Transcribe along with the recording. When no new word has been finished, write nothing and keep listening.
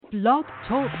Blog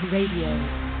Talk Radio.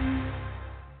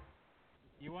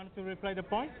 You want to replay the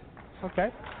point? Okay.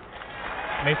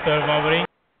 Mr. Wawrinka.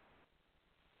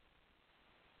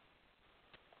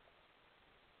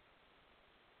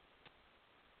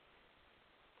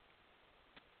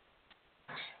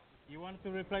 You want to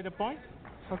replay the point?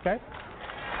 Okay.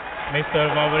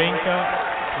 Mr.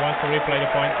 Wawrinka wants to replay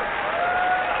the point.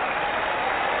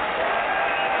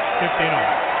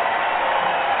 15-all.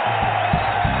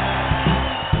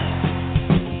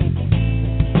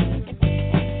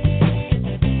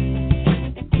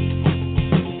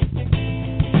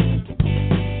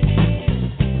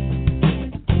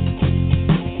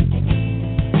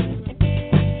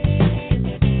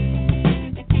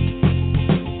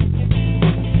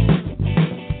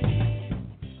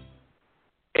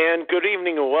 And good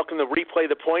evening and welcome to Replay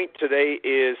the Point. Today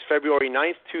is February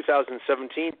 9th,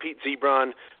 2017. Pete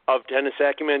Ziebron of Tennis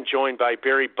Acumen, joined by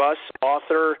Barry Buss,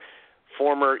 author,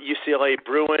 former UCLA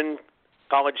Bruin,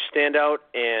 college standout,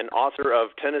 and author of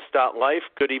Tennis.Life.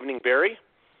 Good evening, Barry.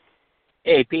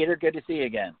 Hey, Peter. Good to see you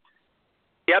again.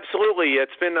 Yeah, absolutely.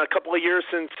 It's been a couple of years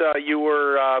since you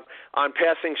were on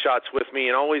Passing Shots with me,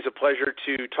 and always a pleasure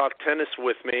to talk tennis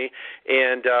with me.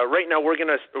 And right now we're going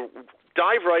to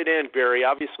dive right in, Barry.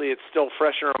 Obviously, it's still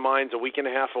fresh in our minds, a week and a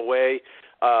half away,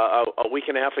 a week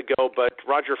and a half ago, but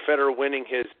Roger Federer winning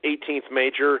his 18th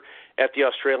major at the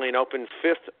Australian Open,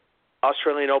 5th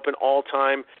Australian Open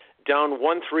all-time, down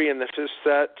 1-3 in the fifth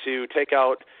set to take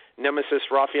out nemesis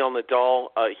Rafael Nadal.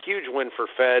 A huge win for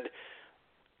Fed.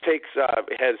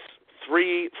 Has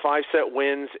 3 5-set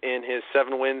wins in his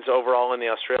 7 wins overall in the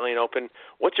Australian Open.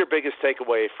 What's your biggest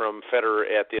takeaway from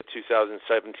Federer at the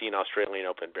 2017 Australian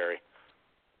Open, Barry?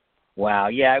 Wow,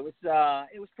 yeah, it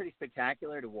was pretty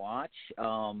spectacular to watch.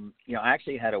 I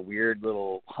actually had a weird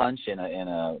little hunch and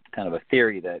a kind of a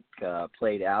theory that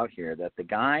played out here, that the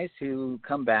guys who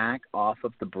come back off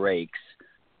of the breaks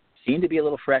seem to be a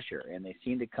little fresher, and they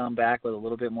seem to come back with a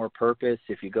little bit more purpose.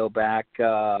 If you go back,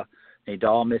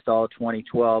 Nadal missed all of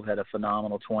 2012, had a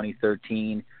phenomenal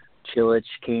 2013. Cilic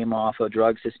came off a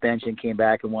drug suspension, came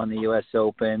back and won the U.S.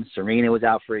 Open. Serena was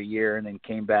out for a year and then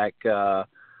came back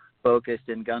focused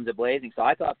and guns a-blazing. So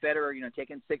I thought Federer,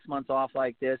 taking 6 months off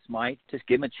like this might just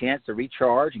give him a chance to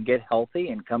recharge and get healthy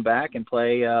and come back and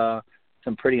play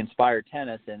some pretty inspired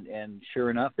tennis. And sure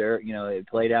enough, it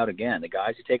played out again. The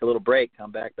guys who take a little break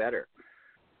come back better.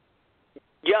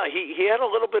 Yeah, he had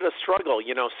a little bit of struggle.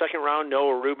 Second round,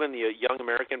 Noah Rubin, the young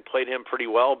American, played him pretty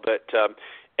well. But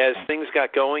as things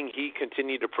got going, he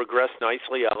continued to progress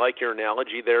nicely. I like your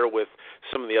analogy there with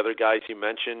some of the other guys you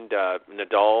mentioned,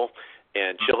 Nadal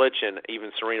and Cilic and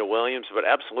even Serena Williams. But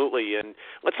absolutely, and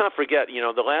let's not forget,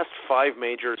 the last 5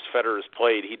 majors Federer's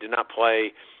played, he did not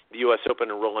play the U.S. Open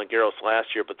and Roland Garros last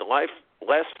year. But the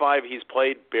last 5 he's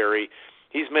played, Barry,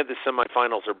 he's made the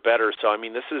semifinals or better. So,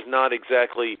 this is not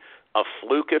exactly a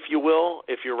fluke, if you will,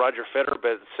 if you're Roger Federer,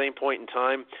 but at the same point in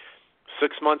time,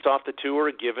 6 months off the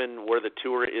tour, given where the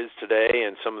tour is today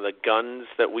and some of the guns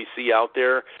that we see out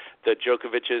there, the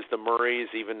Djokovic's, the Murrays,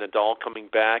 even Nadal coming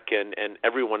back and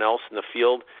everyone else in the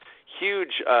field,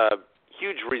 huge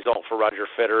result for Roger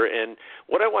Federer. And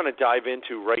what I want to dive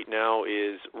into right now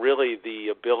is really the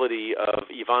ability of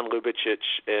Ivan Lubicic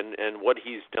and what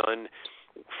he's done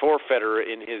for Federer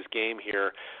in his game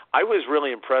here. I was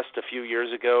really impressed a few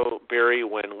years ago, Barry,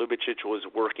 when Lubicic was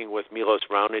working with Milos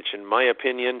Raonic. In my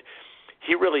opinion,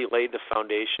 he really laid the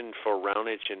foundation for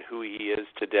Raonic and who he is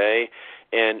today.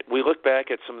 And we look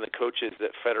back at some of the coaches that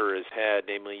Federer has had,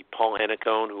 namely Paul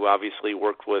Annacone, who obviously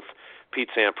worked with Pete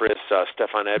Sampras,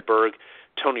 Stefan Edberg,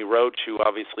 Tony Roach, who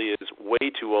obviously is way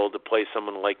too old to play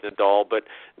someone like Nadal. But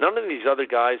none of these other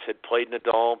guys had played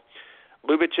Nadal.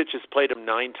 Lubicic has played him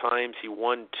 9 times. He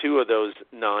won 2 of those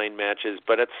 9 matches.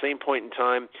 But at the same point in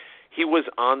time, he was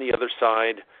on the other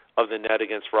side of the net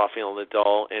against Rafael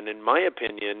Nadal. And in my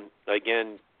opinion,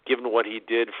 again, given what he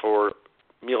did for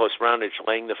Milos Raonic,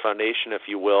 laying the foundation, if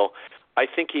you will, I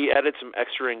think he added some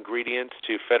extra ingredients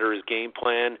to Federer's game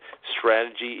plan,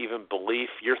 strategy, even belief.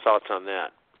 Your thoughts on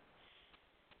that?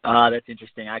 That's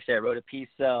interesting. Actually, I wrote a piece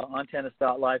on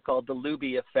Tennis.Live called The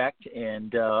Luby Effect,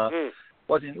 and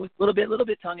it was a little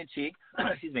bit tongue-in-cheek.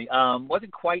 Excuse me.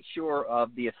 Wasn't quite sure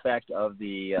of the effect of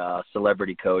the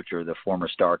celebrity coach or the former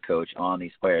star coach on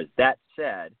these players. That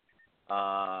said,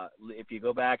 if you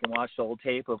go back and watch the old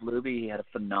tape of Luby, he had a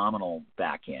phenomenal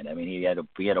backhand. He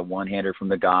had a one-hander from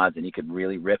the gods, and he could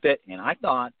really rip it. And I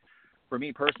thought, for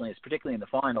me personally, particularly in the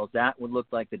finals, that would look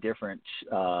like the difference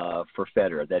for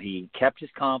Federer, that he kept his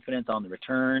confidence on the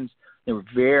returns. There were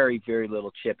very, very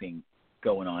little chipping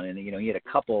going on, and he had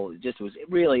a couple, just was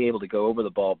really able to go over the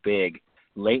ball big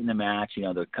late in the match,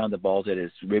 the kind of the balls at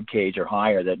his rib cage or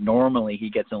higher that normally he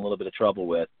gets in a little bit of trouble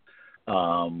with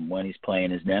when he's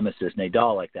playing his nemesis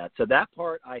Nadal like that. So that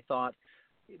part I thought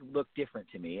looked different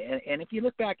to me. And if you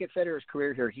look back at Federer's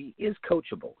career here, he is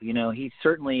coachable. He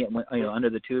certainly, under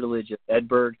the tutelage of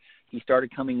Edberg, he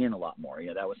started coming in a lot more.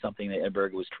 That was something that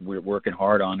Edberg was working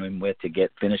hard on him with to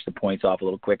finish the points off a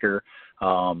little quicker.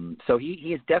 So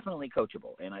he is definitely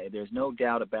coachable, and there's no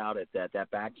doubt about it that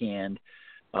backhand,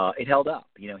 it held up.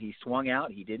 He swung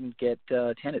out. He didn't get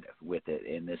tentative with it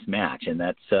in this match, and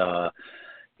that's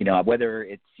whether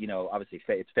it's, obviously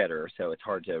it's Federer, so it's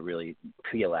hard to really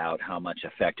peel out how much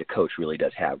effect a coach really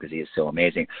does have because he is so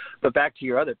amazing. But back to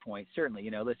your other point, certainly,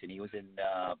 listen, he was in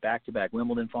back-to-back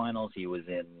Wimbledon finals. He was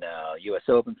in U.S.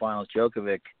 Open finals.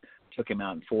 Djokovic took him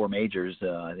out in 4 majors,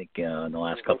 I think, in the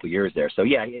last couple of years there. So,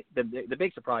 yeah, the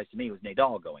big surprise to me was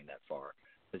Nadal going that far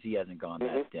because he hasn't gone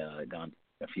gone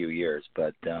a few years.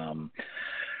 But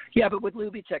yeah, but with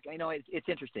Ljubicic, it's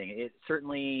interesting. It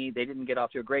certainly, they didn't get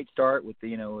off to a great start with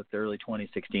the early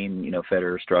 2016,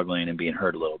 Federer struggling and being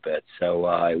hurt a little bit. So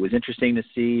it was interesting to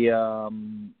see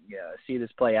this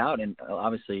play out. And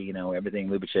obviously, everything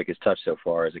Ljubicic has touched so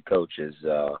far as a coach is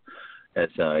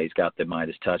he's got the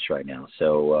Midas touch right now.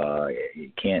 So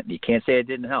you can't say it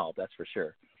didn't help. That's for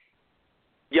sure.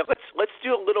 Yeah, let's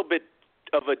do a little bit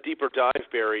of a deeper dive,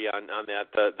 Barry, on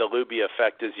that, the Luby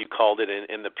effect, as you called it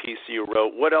in the piece you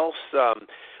wrote. What else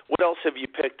have you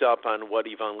picked up on what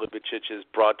Ivan Ljubicic has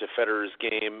brought to Federer's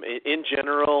game in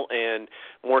general, and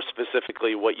more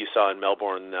specifically what you saw in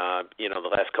Melbourne, the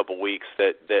last couple of weeks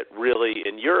that really,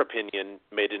 in your opinion,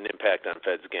 made an impact on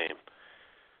Fed's game?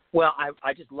 Well,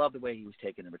 I just love the way he was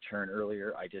taking the return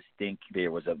earlier. I just think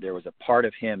there was a part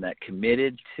of him that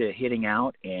committed to hitting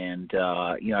out, and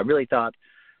I really thought,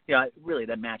 really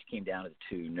that match came down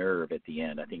to nerve at the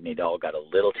end. I think Nadal got a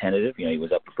little tentative. He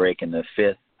was up a break in the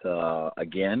 5th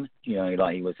again. He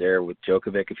was there with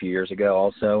Djokovic a few years ago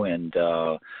also, and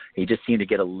he just seemed to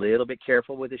get a little bit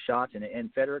careful with his shots,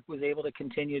 and Federer was able to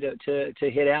continue to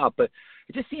hit out. But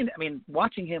it just seemed,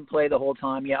 watching him play the whole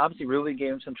time, obviously Rubin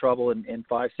gave him some trouble in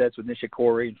 5 sets with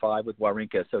Nishikori and 5 with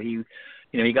Wawrinka. So he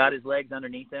got his legs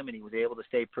underneath him, and he was able to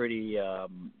stay pretty,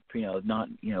 not,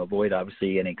 avoid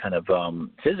obviously any kind of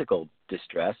physical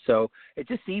distress. So it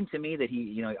just seemed to me that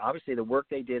he, obviously the work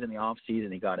they did in the off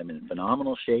season, he got him in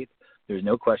phenomenal shape. There's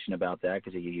no question about that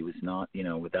because he was not,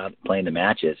 without playing the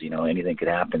matches, anything could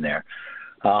happen there.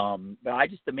 But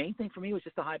the main thing for me was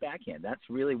just the high backhand. That's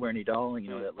really where Nadal,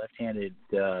 that left-handed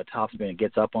topspin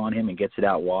gets up on him and gets it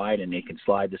out wide, and they can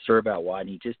slide the serve out wide. And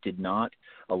he just did not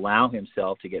allow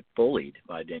himself to get bullied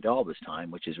by Nadal this time,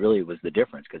 which was the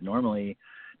difference, because normally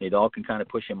Nadal can kind of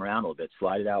push him around a little bit,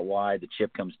 slide it out wide, the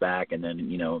chip comes back, and then,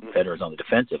 Federer's on the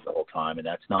defensive the whole time, and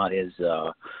that's not his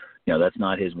that's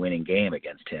not his winning game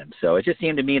against him. So it just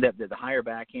seemed to me that the higher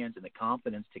backhands and the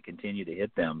confidence to continue to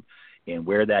hit them, and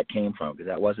where that came from, because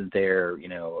that wasn't there,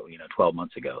 12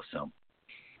 months ago. So.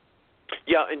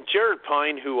 Yeah, and Jared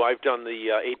Pine, who I've done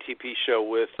the ATP show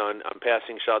with on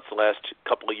passing shots the last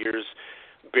couple of years,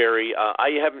 Barry,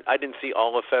 I didn't see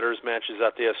all of Federer's matches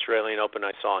at the Australian Open.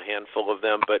 I saw a handful of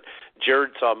them, but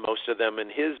Jared saw most of them,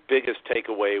 and his biggest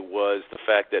takeaway was the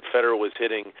fact that Federer was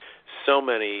hitting so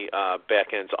many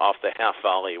backhands off the half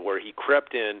volley, where he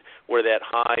crept in, where that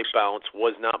high bounce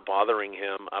was not bothering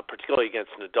him, particularly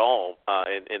against Nadal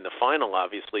in the final,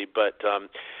 obviously. But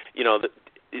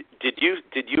Did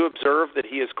you observe that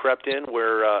he has crept in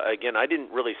where, again, I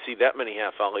didn't really see that many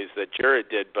half volleys that Jared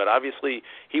did, but obviously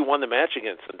he won the match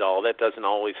against Nadal. That doesn't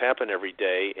always happen every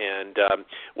day. And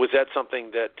was that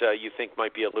something that you think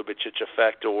might be a Ljubicic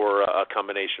effect, or a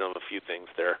combination of a few things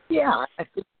there? Yeah,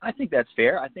 I think that's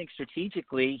fair. I think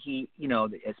strategically he,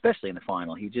 especially in the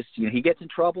final, he just, he gets in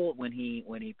trouble when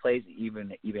he plays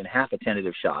even half a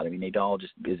tentative shot. Nadal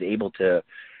just is able to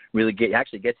really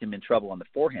actually gets him in trouble on the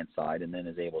forehand side, and then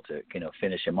is able to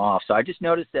finish him off. So I just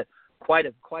noticed that quite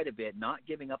a bit, not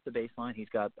giving up the baseline. He's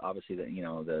got obviously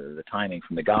the timing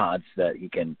from the gods that he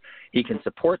can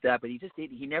support that, but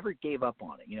he never gave up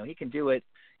on it. He can do it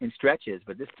in stretches,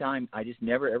 but this time I just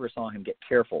never ever saw him get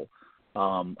careful.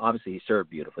 Obviously he served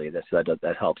beautifully.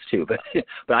 That helps too. But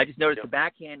I just noticed the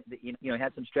backhand.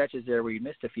 Had some stretches there where he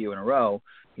missed a few in a row.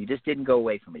 He just didn't go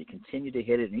away from it. He continued to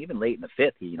hit it, and even late in the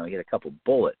 5th, he hit a couple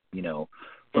bullet,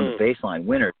 from the baseline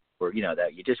winners, where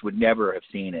that you just would never have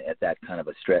seen it at that kind of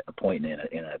a point in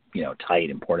a tight,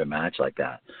 important match like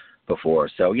that before.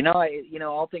 So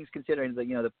all things considering,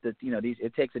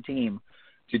 it takes a team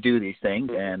to do these things,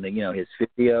 and his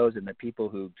physios and the people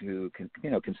who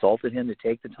consulted him to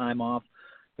take the time off,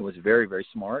 it was very, very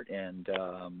smart. And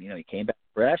he came back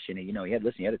fresh, and he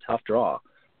had a tough draw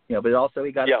but also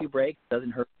he got a few breaks.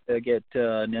 Doesn't hurt to get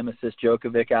nemesis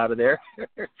Djokovic out of there.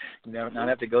 Not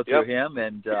have to go through him,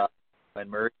 and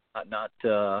Murray not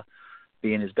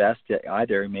being his best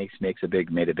either made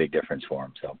a big difference for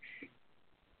him. So.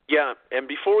 Yeah, and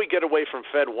before we get away from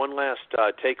Fed, one last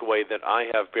takeaway that I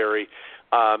have, Barry.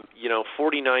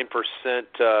 49%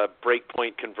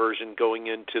 breakpoint conversion going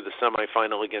into the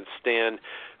semifinal against Stan,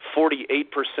 48%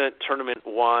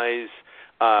 tournament-wise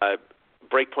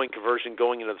breakpoint conversion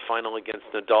going into the final against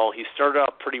Nadal. He started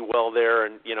out pretty well there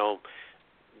and,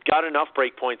 got enough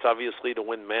breakpoints, obviously, to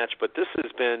win the match. But this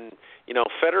has been,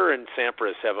 Federer and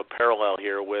Sampras have a parallel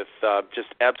here with just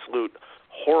absolute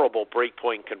horrible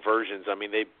breakpoint conversions. I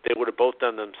mean, they would have both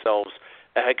done themselves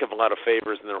a heck of a lot of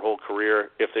favors in their whole career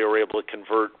if they were able to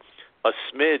convert a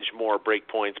smidge more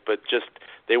breakpoints, but just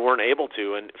they weren't able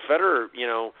to. And Federer,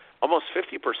 almost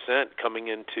 50% coming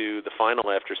into the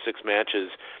final after 6 matches,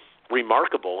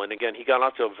 remarkable. And again, he got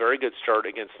off to a very good start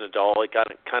against Nadal. It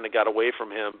kind of got away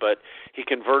from him, but he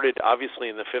converted obviously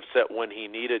in the 5th set when he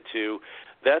needed to.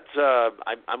 That's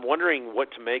I'm wondering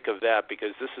what to make of that,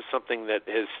 because this is something that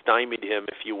has stymied him,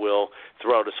 if you will,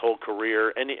 throughout his whole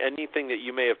career. Anything that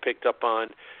you may have picked up on?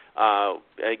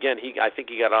 Again, I think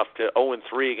he got off to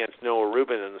 0-3 against Noah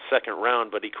Rubin in the 2nd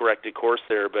round, but he corrected course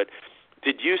there. But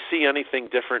did you see anything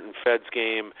different in Fed's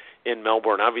game in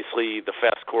Melbourne? Obviously, the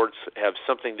fast courts have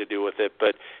something to do with it,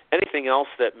 but anything else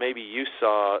that maybe you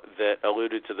saw that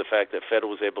alluded to the fact that Fed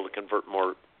was able to convert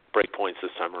more breakpoints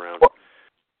this time around?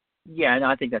 Yeah, no,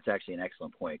 I think that's actually an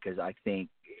excellent point, because I think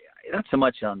not so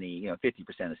much on the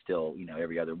 50% is still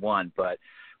every other one, but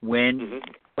when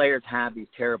players have these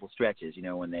terrible stretches,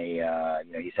 when they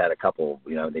he's had a couple,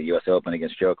 the U.S. Open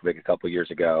against Djokovic a couple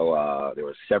years ago, there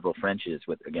was several Frenches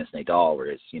against Nadal where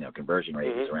his conversion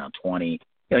rate was around 20.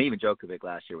 Even Djokovic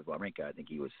last year with Wawrinka, I think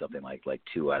he was something like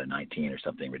 2 out of 19 or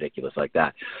something ridiculous like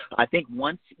that. I think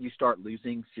once you start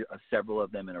losing several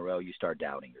of them in a row, you start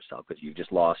doubting yourself, because you've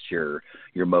just lost your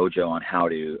mojo on how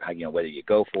whether you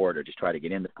go for it or just try to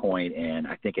get in the point. And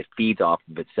I think it feeds off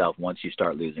of itself once you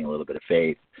start losing a little bit of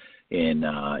faith in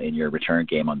your return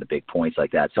game on the big points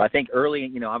like that. So I think early,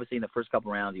 obviously in the first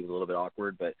couple rounds he was a little bit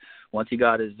awkward, but once he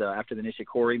got his after the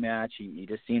Nishikori match, he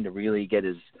just seemed to really get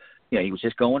his. He was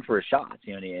just going for his shots,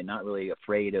 and not really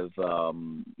afraid of,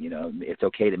 it's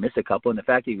okay to miss a couple. And the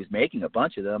fact that he was making a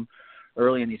bunch of them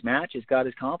early in these matches got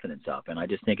his confidence up. And I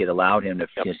just think it allowed him to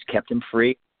just kept him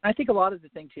free. I think a lot of the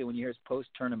thing, too, when you hear his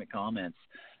post-tournament comments,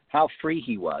 how free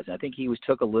he was. I think he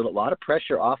took a lot of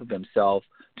pressure off of himself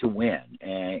to win.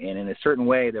 And in a certain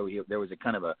way, there was a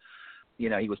kind of a, he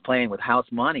was playing with house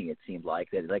money, it seemed like.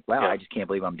 Wow, I just can't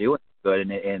believe I'm doing good.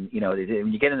 And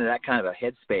when you get into that kind of a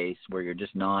headspace where you're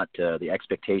just not, the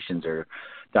expectations are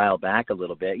dialed back a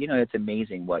little bit, it's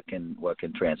amazing what can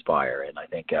transpire. And I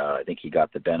think he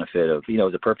got the benefit of, it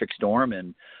was a perfect storm.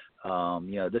 And,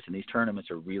 listen, these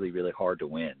tournaments are really, really hard to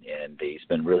win. And he's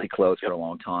been really close for a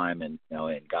long time. And,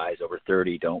 and guys over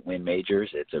 30 don't win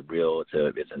majors. It's a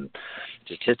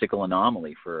statistical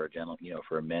anomaly for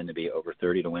for men to be over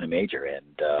 30 to win a major. And,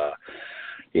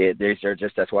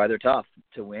 that's why they're tough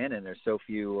to win, and there's so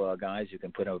few guys who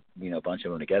can put a bunch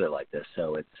of them together like this.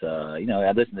 So it's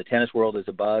listen, the tennis world is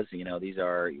a buzz. These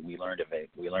are we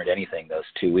learned anything those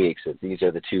 2 weeks. These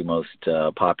are the 2 most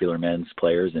popular men's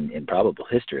players in probable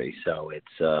history. So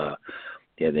it's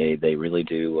they really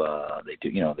do they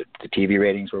do. The TV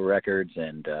ratings were records,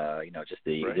 and just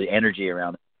the energy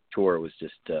around the tour was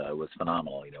just was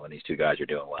phenomenal. When these 2 guys are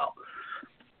doing well.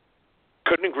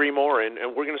 Couldn't agree more, and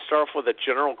we're going to start off with a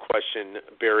general question,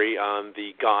 Barry, on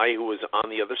the guy who was on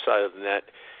the other side of the net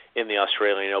in the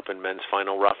Australian Open men's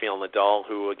final, Rafael Nadal,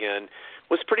 who, again,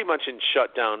 was pretty much in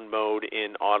shutdown mode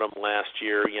in autumn last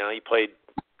year. He played,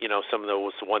 some of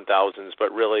those 1,000s,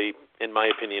 but really, in my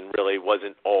opinion, really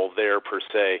wasn't all there per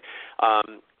se.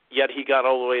 Yet he got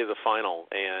all the way to the final,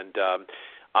 and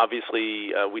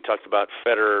obviously we talked about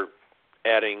Federer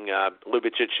adding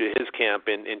Ljubicic to his camp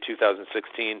in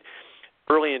 2016.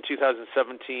 Early in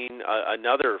 2017,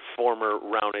 another former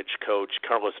Raonic coach,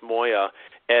 Carlos Moya,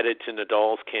 added to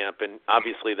Nadal's camp, and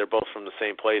obviously they're both from the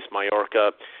same place,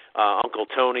 Mallorca. Uncle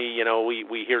Tony,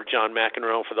 we hear John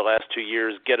McEnroe for the last 2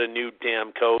 years, get a new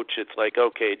damn coach. It's like,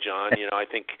 okay, John, I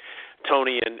think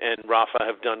Tony and Rafa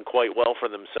have done quite well for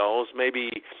themselves. Maybe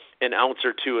an ounce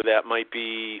or 2 of that might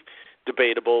be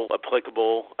debatable,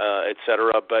 applicable, et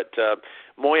cetera. But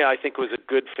Moya, I think, was a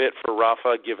good fit for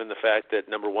Rafa, given the fact that,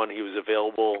 number one, he was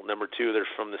available. Number 2, they're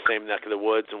from the same neck of the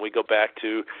woods. And we go back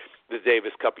to the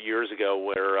Davis Cup years ago,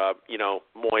 where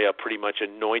Moya pretty much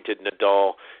anointed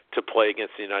Nadal to play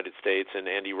against the United States and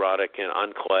Andy Roddick and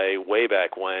on clay way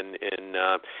back when in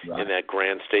that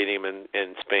Grand Stadium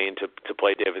in Spain to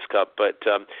play Davis Cup. But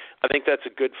I think that's a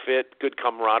good fit, good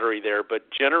camaraderie there. But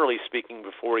generally speaking,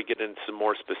 before we get into some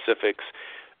more specifics,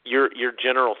 your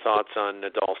general thoughts on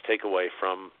Nadal's takeaway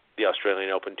from the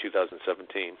Australian Open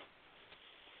 2017.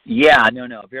 Yeah,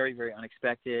 no, very, very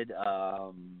unexpected.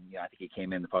 I think he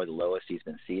came in probably the lowest he's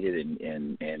been seeded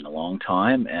in a long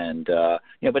time, and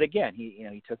but again,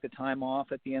 he took the time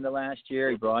off at the end of last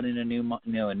year. He brought in a new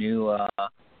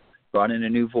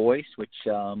voice, which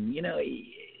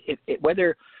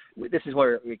whether this is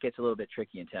where it gets a little bit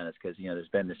tricky in tennis, because there's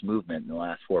been this movement in the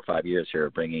last 4 or 5 years here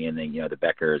of bringing in the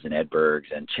Beckers and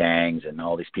Edbergs and Changs and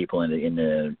all these people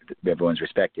in everyone's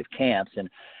respective camps, and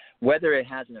whether it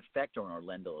has an effect on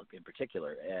Orlando in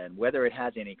particular, and whether it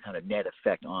has any kind of net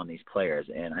effect on these players.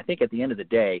 And I think at the end of the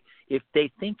day, if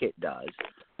they think it does,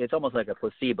 it's almost like a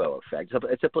placebo effect.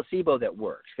 It's a placebo that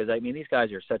works, because, these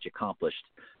guys are such accomplished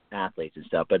athletes and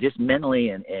stuff, but just mentally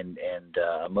and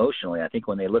emotionally, I think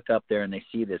when they look up there and they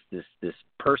see this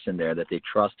person there that they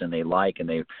trust and they like and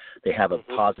they have a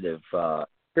positive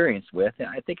experience with,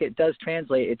 I think it does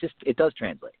translate. It does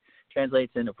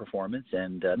translates into performance,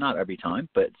 and not every time,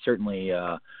 but certainly,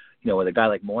 with a guy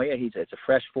like Moya, it's a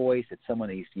fresh voice. It's someone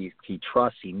he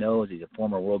trusts, he knows. He's a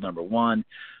former world number one.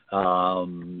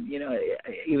 Even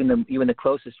the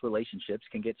closest relationships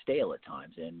can get stale at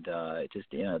times, and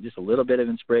just a little bit of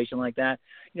inspiration like that.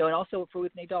 And also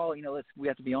with Nadal, we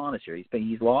have to be honest here.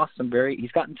 He's lost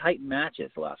he's gotten tight in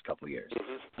matches the last couple of years.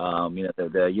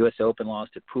 The U.S. Open loss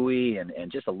to Pui,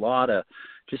 and just a lot of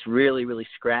just really, really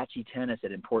scratchy tennis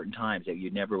at important times that you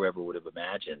never ever would have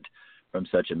imagined from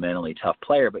such a mentally tough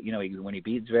player. But when he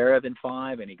beat Zverev in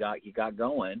 5 and he got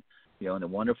going, in the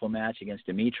wonderful match against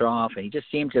Dimitrov, and he just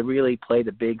seemed to really play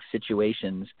the big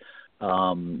situations,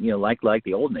 like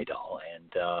the old Nadal,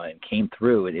 and came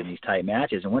through in these tight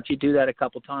matches. And once you do that a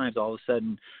couple times, all of a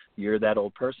sudden you're that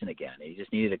old person again. He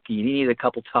just needed a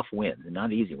couple tough wins, and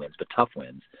not easy wins, but tough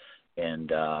wins.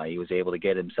 And he was able to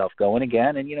get himself going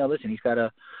again. And listen, he's got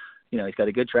a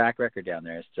good track record down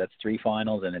there. That's 3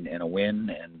 finals and a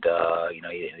win, and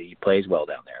he plays well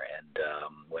down there, and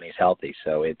when he's healthy.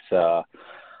 So it's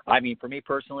for me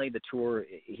personally, the tour,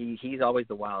 he's always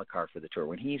the wild card for the tour.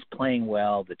 When he's playing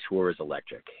well, the tour is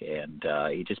electric, and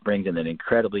he just brings in an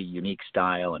incredibly unique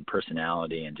style and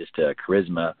personality and just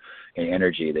charisma and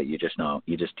energy that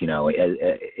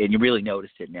and you really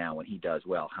notice it now when he does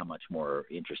well, how much more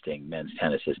interesting men's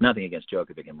tennis is. Nothing against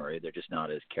Djokovic and Murray, they're just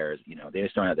not as they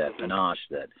just don't have that panache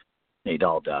that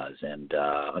Nadal does, and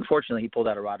unfortunately he pulled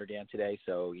out of Rotterdam today,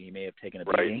 so he may have taken a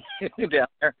beating down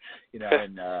there,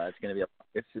 and it's going to be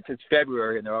it's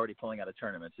February and they're already pulling out of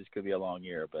tournaments. This could be a long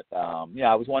year, but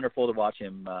it was wonderful to watch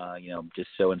him, just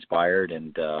so inspired,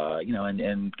 and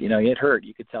it hurt.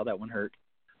 You could tell that one hurt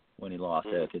when he lost.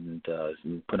 It didn't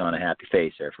put on a happy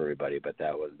face there for everybody, but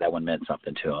that one meant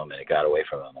something to him, and it got away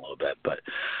from him a little bit. But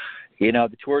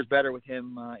the tour's better with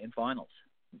him in finals.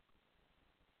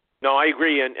 No, I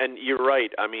agree, and you're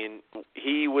right.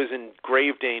 He was in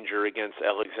grave danger against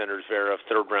Alexander Zverev,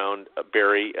 3rd round,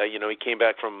 Barry. He came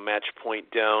back from match point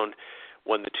down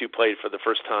when the two played for the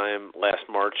first time last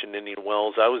March in Indian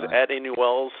Wells. I was at Indian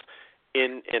Wells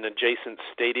in an adjacent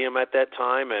stadium at that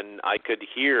time, and I could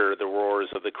hear the roars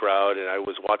of the crowd, and I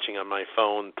was watching on my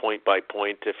phone point by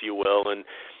point, if you will, and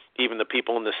even the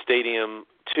people in the stadium,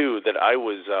 too, that I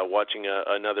was watching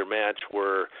another match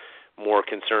were more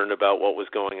concerned about what was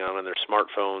going on their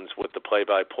smartphones with the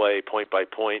play-by-play,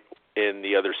 point-by-point in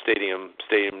the other stadium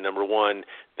number 1,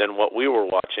 than what we were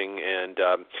watching. And,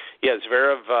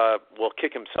 Zverev will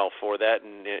kick himself for that.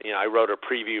 And, I wrote a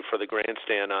preview for the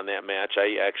grandstand on that match.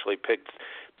 I actually picked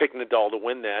Nadal to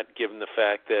win that, given the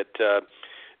fact that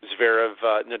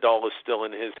Nadal is still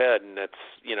in his head, and that's,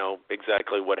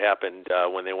 exactly what happened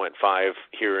when they went 5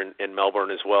 here in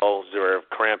Melbourne as well. Zverev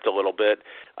cramped a little bit.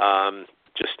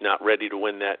 Just not ready to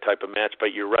win that type of match.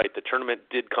 But you're right, the tournament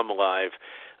did come alive.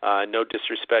 No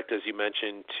disrespect, as you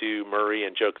mentioned, to Murray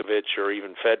and Djokovic, or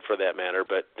even Fed for that matter,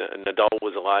 but Nadal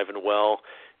was alive and well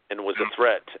and was a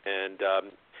threat. And,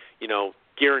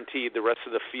 guaranteed the rest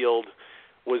of the field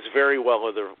was very well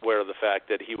aware of the fact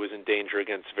that he was in danger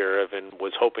against Zverev and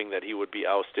was hoping that he would be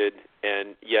ousted.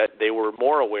 And yet they were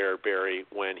more aware, Barry,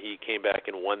 when he came back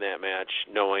and won that match,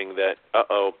 knowing that,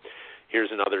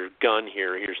 here's another gun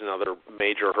here. Here's another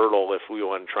major hurdle if we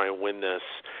want to try and win this.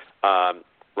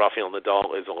 Rafael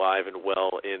Nadal is alive and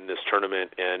well in this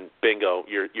tournament, and bingo,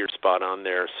 you're spot on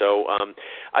there. So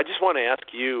I just want to ask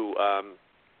you,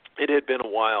 it had been a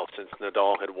while since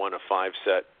Nadal had won a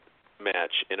 5-set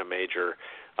match in a major,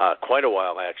 quite a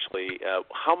while actually.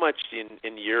 How much,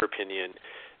 in your opinion,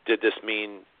 did this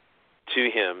mean to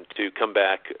him to come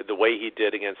back the way he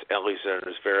did against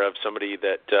Alexander Zverev, somebody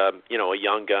that, a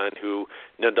young gun who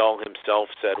Nadal himself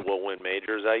said will win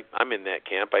majors? I'm in that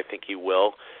camp. I think he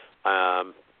will.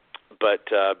 But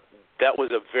that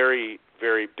was a very,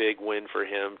 very big win for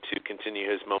him to continue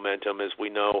his momentum. As we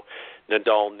know,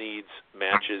 Nadal needs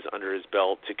matches under his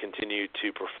belt to continue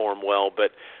to perform well.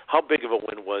 But how big of a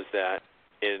win was that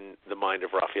in the mind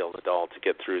of Rafael Nadal to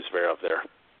get through Zverev there?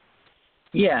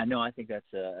 Yeah, no, I think that's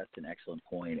an excellent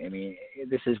point. I mean,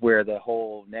 this is where the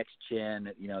whole next gen,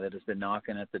 that has been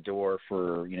knocking at the door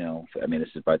for, this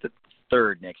is about the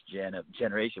third next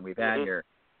generation we've had here,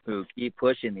 who keep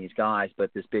pushing these guys, but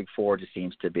this big four just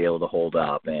seems to be able to hold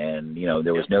up. And,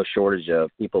 there was no shortage of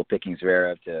people picking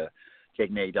Zverev to take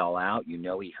Nadal out.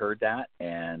 He heard that.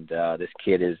 And this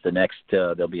kid is the next,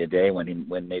 there'll be a day when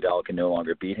Nadal can no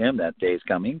longer beat him. That day is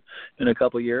coming in a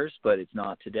couple of years, but it's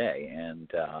not today. And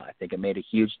I think it made a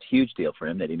huge, huge deal for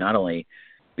him that he not only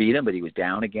beat him, but he was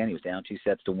down again. He was down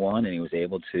 2-1, and he was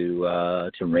able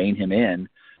to rein him in,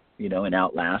 and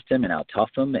outlast him and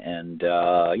out-tough him. And,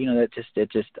 I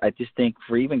just think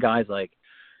for even guys like,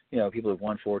 people who've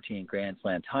won 14 Grand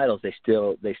Slam titles, they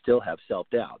still have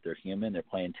self-doubt. They're human. They're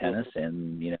playing tennis,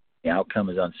 and, the outcome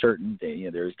is uncertain.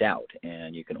 There's doubt,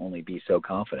 and you can only be so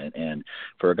confident. And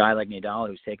for a guy like Nadal,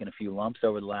 who's taken a few lumps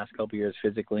over the last couple of years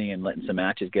physically and letting some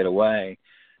matches get away,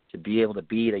 to be able to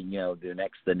beat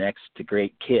the next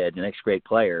great kid, the next great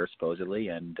player, supposedly,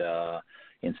 and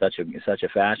in such a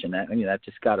fashion, that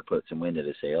just got to put some wind in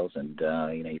his sails. And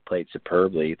he played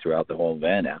superbly throughout the whole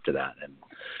event after that. And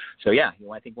so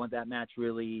I think once that match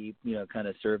really kind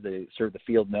of served the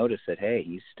field notice that, hey,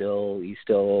 he's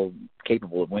still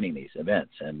capable of winning these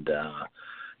events. And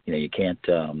you can't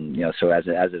so as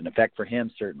an effect for him,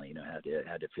 certainly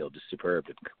had to feel just superb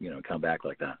to come back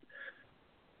like that.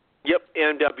 Yep,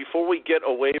 and before we get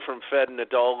away from Fed and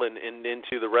Nadal and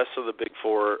into the rest of the Big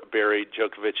Four, Barry,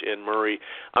 Djokovic, and Murray,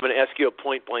 I'm going to ask you a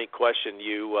point-blank question.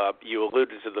 You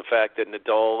alluded to the fact that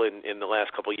Nadal in the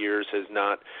last couple of years has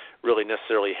not really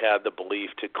necessarily had the belief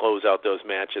to close out those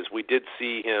matches. We did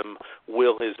see him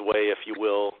will his way, if you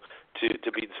will,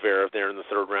 to beat Zverev there in the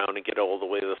third round and get all the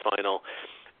way to the final.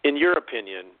 In your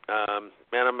opinion, I'm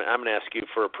going to ask you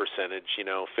for a percentage,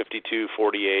 52,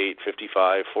 48,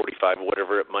 55, 45,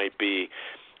 whatever it might be.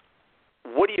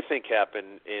 What do you think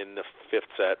happened in the fifth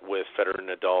set with Federer and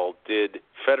Nadal? Did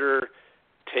Federer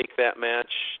take that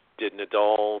match? Did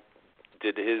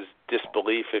his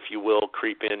disbelief, if you will,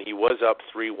 creep in? He was up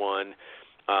 3-1.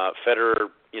 Federer,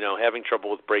 having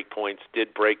trouble with break points,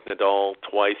 did break Nadal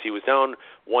twice. He was down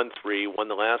 1-3, won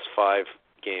the last 5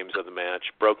 games of the match,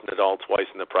 broke Nadal twice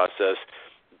in the process,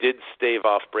 did stave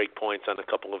off break points on a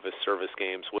couple of his service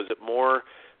games. Was it more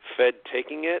Fed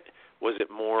taking it? Was it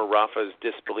more Rafa's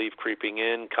disbelief creeping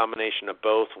in? Combination of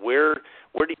both? Where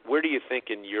do you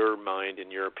think, in your mind, in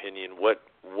your opinion, what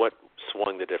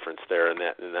swung the difference there in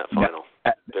that final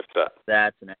fifth set?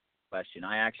 That's an excellent question.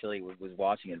 I actually was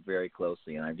watching it very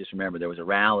closely, and I just remember there was a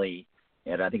rally,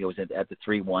 and I think it was at the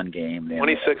 3-1 game.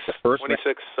 26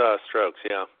 strokes,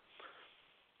 yeah.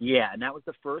 Yeah, and that was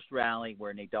the first rally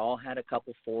where Nadal had a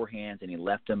couple forehands and he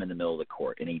left them in the middle of the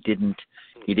court, and he didn't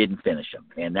finish them.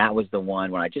 And that was the one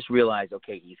when I just realized,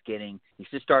 okay, he's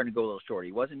just starting to go a little short.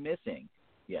 He wasn't missing.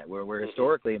 Yeah, where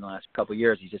historically in the last couple of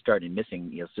years he's just started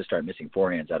missing. He'll just start missing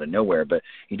forehands out of nowhere. But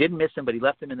he didn't miss them, but he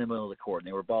left them in the middle of the court, and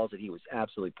they were balls that he was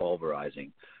absolutely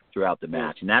pulverizing throughout the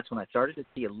match. And that's when I started to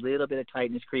see a little bit of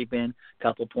tightness creep in. A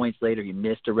couple points later, he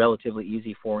missed a relatively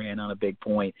easy forehand on a big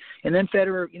point. And then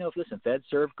Federer, Fed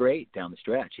served great down the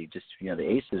stretch. He just, the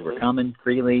aces were coming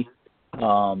freely.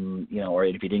 Or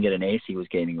if he didn't get an ace, he was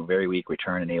getting a very weak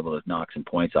return and able to knock some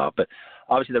points off. But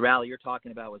obviously the rally you're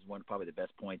talking about was probably the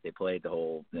best point they played the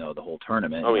whole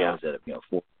tournament. Oh, yeah. It was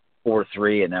at,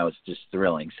 4-3, and that was just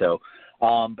thrilling. So,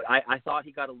 but I thought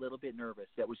he got a little bit nervous.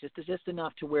 That was just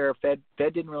enough to where Fed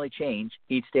didn't really change.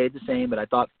 He stayed the same, but I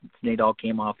thought Nadal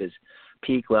came off his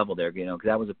peak level there,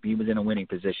 because he was in a winning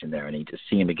position there, and he just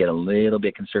seemed to get a little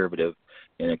bit conservative,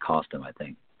 and it cost him, I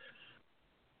think.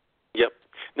 Yep.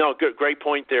 No, good, great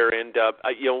point there. And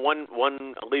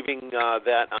one leaving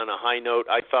that on a high note,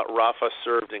 I thought Rafa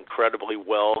served incredibly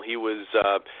well. He was,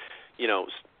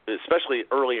 especially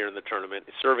earlier in the tournament,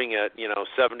 serving at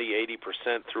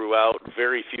 70-80% throughout,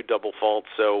 very few double faults.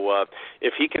 So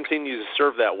if he continues to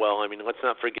serve that well, I mean, let's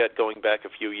not forget going back a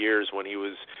few years when he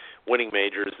was winning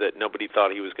majors that nobody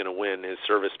thought he was going to win. His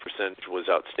service percentage was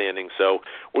outstanding. So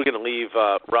we're going to leave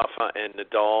Rafa and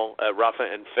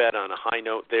Fed on a high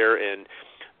note there. And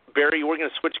Barry, we're going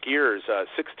to switch gears.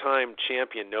 Six-time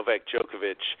champion Novak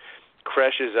Djokovic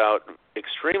crashes out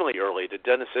extremely early to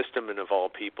Dennis Istomin of all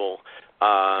people.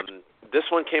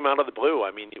 This one came out of the blue.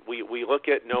 I mean, we look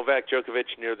at Novak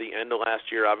Djokovic near the end of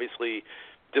last year, obviously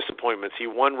disappointments. He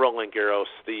won Roland Garros,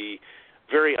 the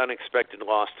very unexpected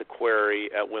loss to Querrey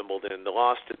at Wimbledon, the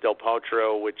loss to Del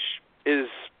Potro, which is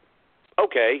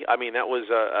okay. I mean, that was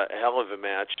a hell of a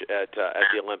match at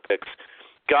the Olympics.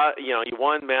 He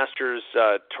won Masters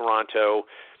Toronto,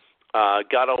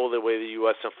 got all the way to the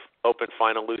U.S. Open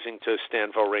final, losing to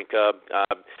Stan Wawrinka.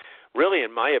 Really,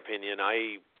 in my opinion,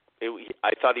 I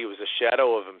thought he was a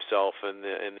shadow of himself in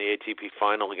the ATP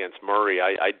final against Murray.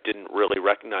 I didn't really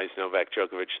recognize Novak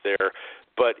Djokovic there,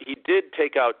 but he did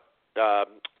take out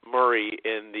Murray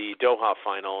in the Doha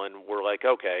final, and we're like,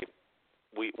 okay,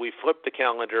 we flipped the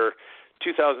calendar.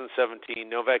 2017,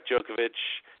 Novak Djokovic,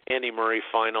 Andy Murray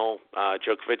final.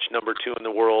 Djokovic number 2 in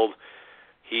the world.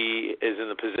 He is in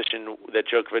the position that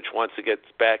Djokovic wants to get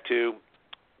back to.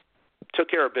 Took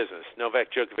care of business.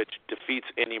 Novak Djokovic defeats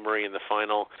Andy Murray in the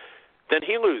final. Then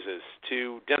he loses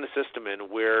to Dennis Istomin,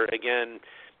 where, again,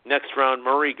 next round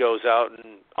Murray goes out,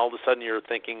 and all of a sudden you're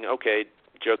thinking, okay,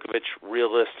 Djokovic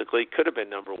realistically could have been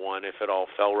number 1 if it all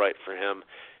fell right for him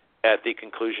at the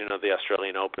conclusion of the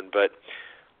Australian Open. But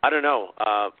I don't know.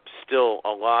 Still a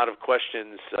lot of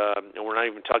questions, and we're not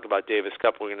even talking about Davis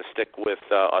Cup. We're going to stick with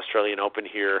Australian Open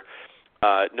here.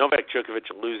 Novak Djokovic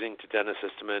losing to Dennis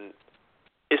Istomin.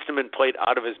 Istomin played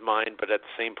out of his mind, but at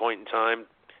the same point in time,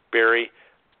 Barry,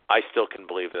 I still can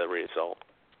believe the result.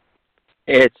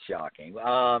 It's shocking.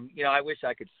 I wish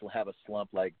I could have a slump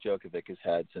like Djokovic has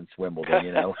had since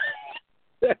Wimbledon.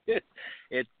 The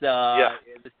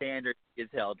standards he's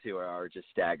held to are just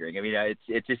staggering. I mean,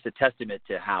 it's just a testament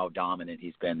to how dominant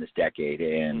he's been this decade,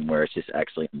 and where it's just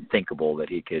actually unthinkable that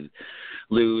he could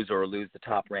lose the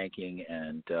top ranking.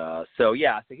 And so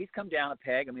he's come down a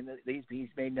peg. I mean, he's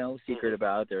made no secret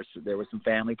about it. There was some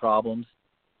family problems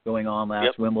going on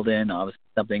last Wimbledon. Obviously,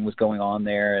 something was going on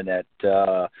there, and that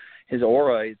his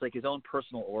aura is like his own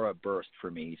personal aura burst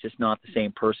for me. He's just not the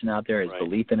same person out there. His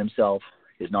belief in himself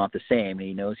is not the same.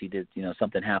 He knows he did,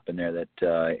 something happened there that,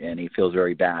 and he feels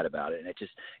very bad about it. And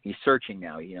he's searching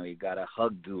now. You've got a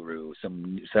hug guru,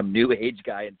 some new age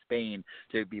guy in Spain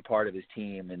to be part of his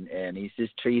team, and he's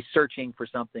searching for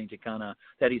something to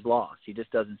that he's lost. He just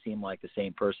doesn't seem like the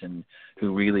same person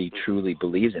who really truly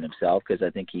believes in himself, because I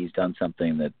think he's done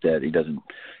something that he doesn't,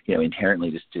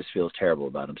 inherently just feels terrible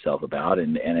about himself about,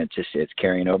 and it's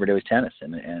carrying over to his tennis,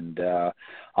 and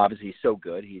obviously he's so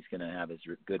good, he's going to have his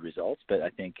good results, but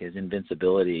I think his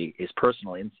invincibility, his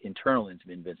personal internal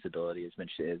invincibility has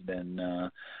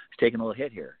taken a little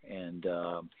hit here, and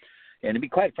to be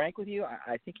quite frank with you,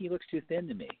 I think he looks too thin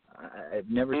to me. I've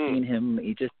never seen him.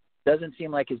 He just doesn't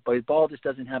seem like his ball just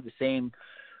doesn't have the same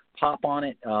pop on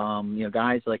it.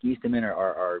 Guys like Easterman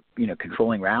are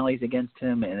controlling rallies against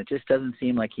him, and it just doesn't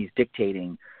seem like he's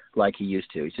dictating like he used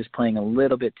to. He's just playing a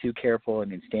little bit too careful. I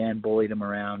mean, Stan bullied him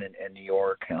around in New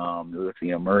York.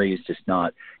 Murray is just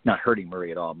not hurting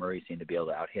Murray at all. Murray seemed to be able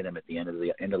to out-hit him at the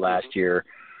end of last year,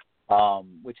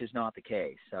 which is not the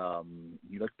case.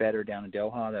 He looked better down in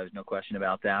Doha. There's no question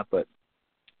about that. But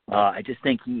I just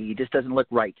think he just doesn't look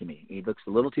right to me. He looks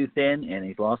a little too thin, and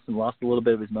he's lost a little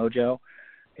bit of his mojo.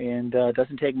 And it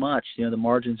doesn't take much. The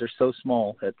margins are so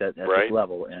small at this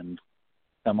level, and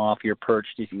come off your perch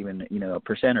just even a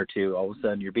percent or two, all of a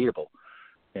sudden you're beatable,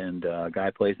 and a guy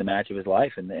plays the match of his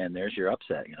life, and there's your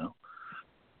upset.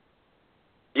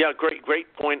 Yeah,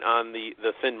 great point on the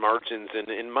thin margins,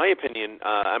 and in my opinion,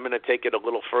 I'm going to take it a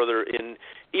little further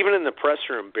even in the press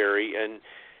room, Barry. And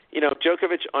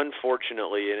Djokovic,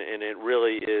 unfortunately, and it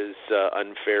really is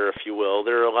unfair, if you will,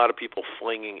 there are a lot of people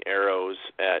flinging arrows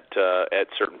at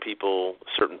certain people,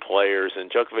 certain players, and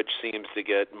Djokovic seems to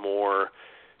get more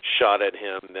shot at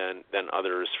him than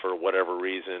others for whatever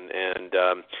reason. And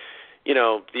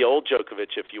the old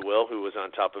Djokovic, if you will, who was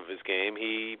on top of his game,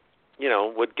 he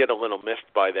would get a little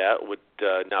miffed by that, would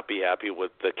not be happy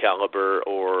with the caliber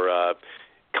or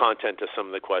content of some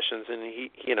of the questions, and he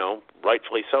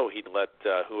rightfully so, he'd let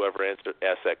whoever asked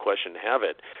that question have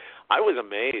it. I was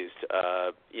amazed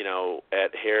at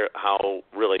how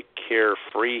really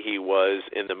carefree he was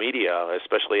in the media,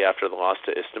 especially after the loss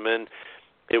to Istomin.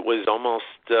 it was almost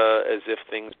as if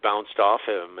things bounced off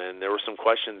him, and there were some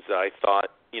questions that I thought,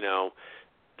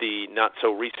 the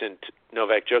not-so-recent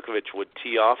Novak Djokovic would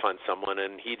tee off on someone,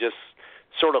 and he just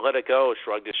sort of let it go,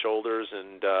 shrugged his shoulders,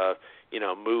 and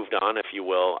moved on, if you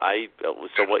will.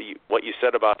 So what you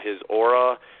said about his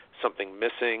aura, something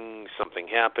missing, something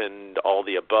happened, all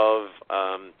the above.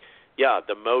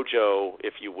 The mojo,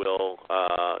 if you will,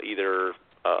 either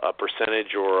a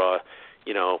percentage or a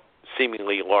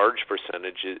seemingly large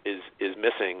percentage is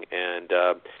missing, and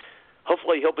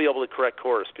hopefully he'll be able to correct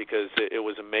course, because it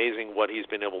was amazing what he's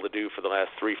been able to do for the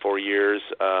last 3-4 years.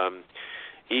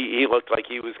 He looked like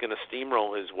he was going to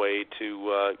steamroll his way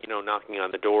to knocking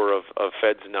on the door of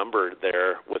Fed's number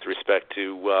there with respect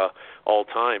to all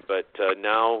time, but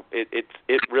now it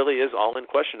really is all in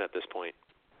question at this point.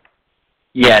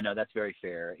 Yeah, no, that's very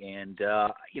fair. And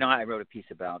I wrote a piece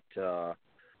about a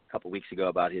couple of weeks ago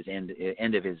about his end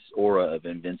of his aura of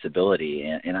invincibility,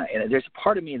 and there's a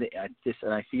part of me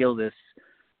that I feel this,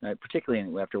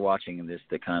 particularly after watching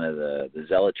the kind of the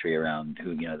zealotry around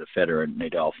the Federer and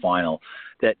Nadal final,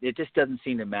 that it just doesn't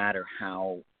seem to matter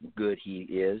how good he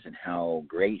is and how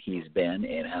great he's been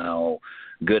and how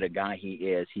good a guy he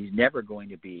is. He's never going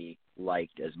to be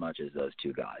liked as much as those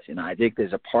two guys. And I think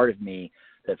there's a part of me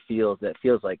that feels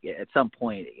like at some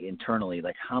point internally,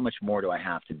 like, how much more do I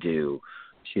have to do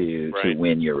to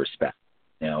win your respect?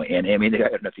 And I mean, I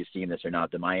don't know if you've seen this or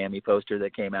not, the Miami poster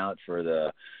that came out for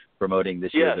the promoting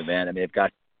this year's event. I mean,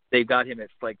 they've got him at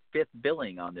like 5th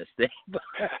billing on this thing. But,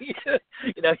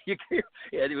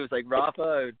 it was like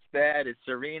Rafa, it's Fed, it's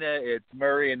Serena, it's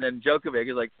Murray, and then Djokovic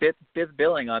is like fifth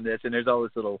billing on this. And there's all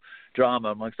this little drama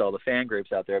amongst all the fan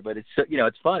groups out there. But it's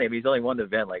it's funny. I mean, he's only won the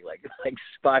event like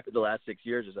 5 of the last 6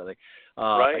 years or something.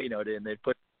 And they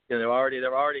put they're already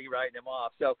writing him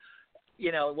off. So.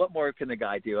 What more can the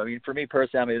guy do? I mean, for me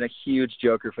personally, I'm a huge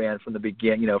Joker fan from the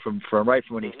beginning, from right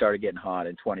from when he started getting hot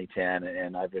in 2010,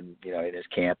 and I've been, in his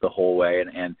camp the whole way,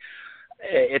 and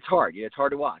it's hard. It's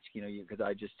hard to watch, because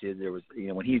I just there was,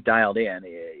 when he's dialed in,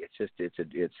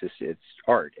 it's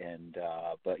art, and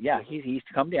but yeah, he's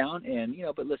come down, and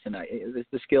but listen,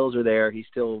 the skills are there. He's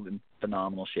still in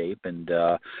phenomenal shape, and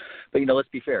but let's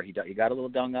be fair. He got a little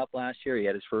dung up last year. He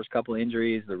had his first couple of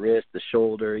injuries, the wrist, the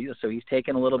shoulder. So he's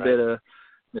taken a little bit of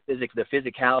the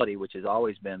physicality, which has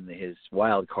always been his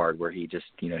wild card, where he just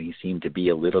he seemed to be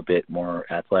a little bit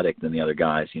more athletic than the other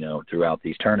guys throughout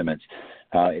these tournaments.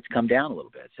 It's come down a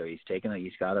little bit, so he's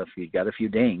got a few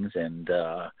dings, and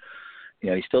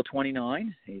he's still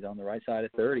 29. He's on the right side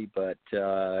of 30, but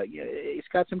he's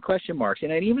got some question marks.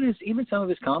 And even some of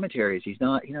his commentaries, he's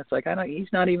not. It's like he's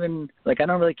not even like, I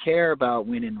don't really care about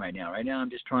winning right now. Right now, I'm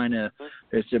just trying to.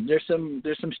 There's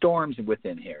some storms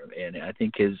within here, and I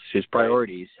think his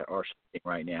priorities are shifting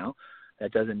right now.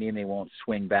 That doesn't mean they won't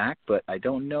swing back, but I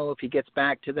don't know if he gets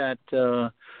back to that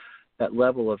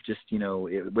level of just,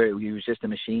 where he was just a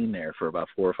machine there for about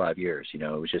 4 or 5 years. It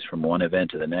was just from one event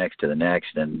to the next,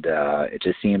 and it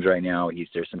just seems right now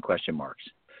there's some question marks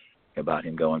about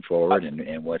him going forward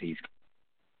and what he's.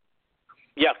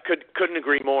 Yeah, couldn't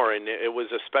agree more, and it was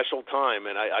a special time,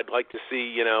 and I'd like to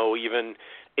see, even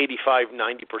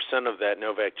 85-90% of that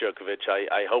Novak Djokovic.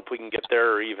 I hope we can get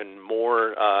there, or even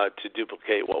more, to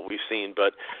duplicate what we've seen,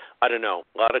 but I don't know.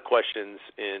 A lot of questions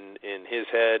in his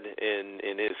head,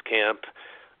 in his camp,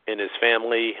 in his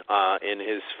family, in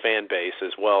his fan base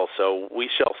as well. So we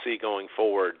shall see going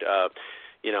forward.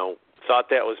 Thought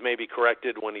that was maybe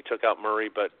corrected when he took out Murray,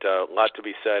 but a lot to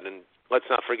be said. And let's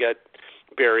not forget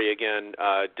Barry again,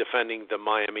 defending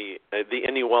the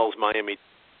Indy Wells Miami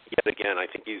yet again. I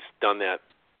think he's done that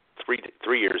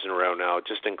three years in a row now.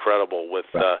 Just incredible with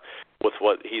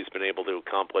what he's been able to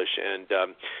accomplish.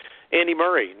 And Andy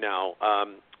Murray now,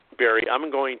 Barry,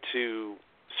 I'm going to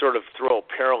sort of throw a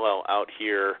parallel out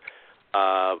here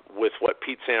with what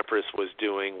Pete Sampras was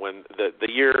doing when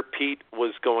the year Pete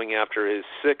was going after his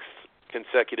 6th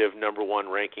consecutive number 1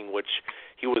 ranking, which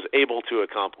he was able to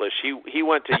accomplish. He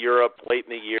went to Europe late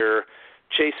in the year,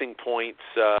 chasing points.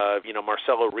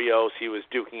 Marcelo Rios, he was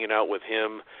duking it out with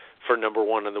him for number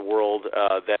 1 in the world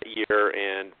that year,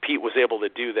 and Pete was able to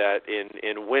do that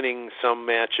in winning some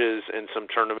matches and some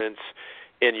tournaments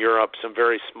in Europe, some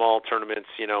very small tournaments.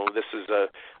 This is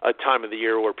a time of the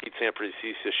year where Pete Sampras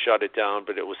used to shut it down,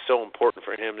 but it was so important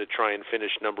for him to try and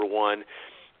finish number 1.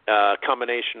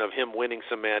 Combination of him winning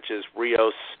some matches,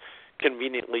 Rios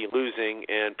conveniently losing,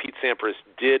 and Pete Sampras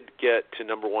did get to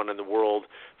number 1 in the world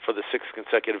for the 6th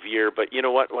consecutive year. But you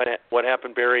know what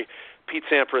happened, Barry? Pete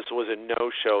Sampras was a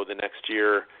no-show the next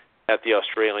year at the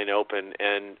Australian Open,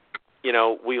 and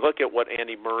we look at what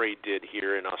Andy Murray did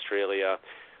here in Australia.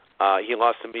 He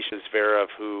lost to Misha Zverev,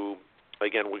 who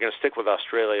again, we're going to stick with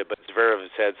Australia, but Zverev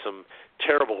has had some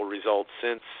terrible results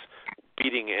since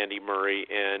beating Andy Murray,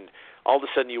 and all of a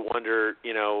sudden you wonder,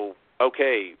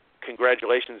 okay,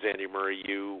 congratulations, Andy Murray.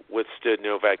 You withstood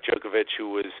Novak Djokovic,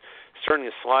 who was starting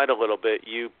to slide a little bit.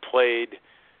 You played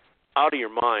out of your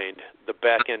mind the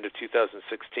back end of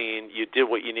 2016. You did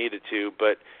what you needed to,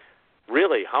 but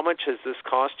really, how much has this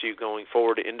cost you going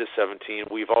forward into 17?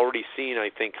 We've already seen, I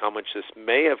think, how much this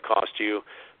may have cost you,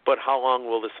 but how long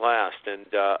will this last? And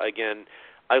again,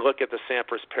 I look at the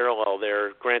Sampras parallel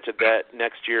there. Granted that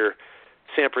next year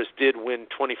Sampras did win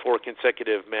 24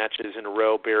 consecutive matches in a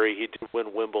row. Barry, he did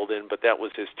win Wimbledon, but that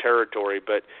was his territory.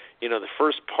 But, the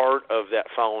first part of that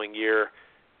following year,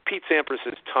 Pete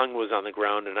Sampras' tongue was on the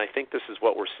ground, and I think this is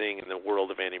what we're seeing in the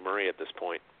world of Andy Murray at this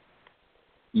point.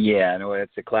 Yeah, no,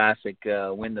 it's a classic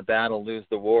win the battle, lose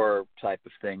the war type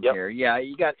of thing here. Yeah,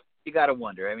 you got to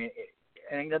wonder. I mean,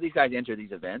 these guys enter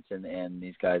these events, and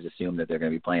these guys assume that they're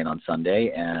going to be playing on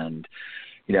Sunday, and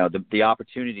the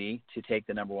opportunity to take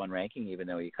the number one ranking, even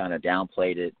though he kind of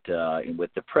downplayed it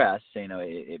with the press,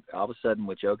 it all of a sudden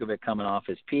with Djokovic coming off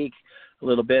his peak a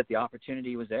little bit, the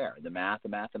opportunity was there.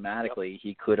 Mathematically,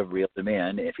 he could have reeled him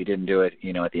in. If he didn't do it,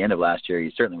 at the end of last year,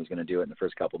 he certainly was going to do it in the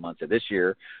first couple months of this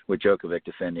year with Djokovic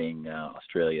defending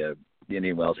Australia,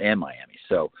 Indian Wells, and Miami.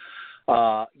 So,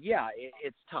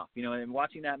 it's tough, and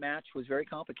watching that match was very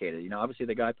complicated. Obviously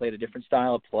the guy played a different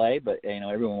style of play, but,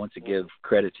 everyone wants to give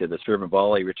credit to the serve and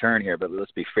volley return here, but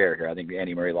let's be fair here. I think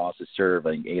Andy Murray lost his serve,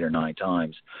 8 or 9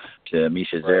 times to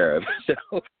Misha Zverev.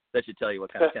 So that should tell you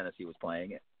what kind of tennis he was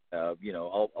playing.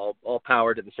 All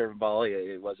power to the serve and volley.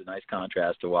 It was a nice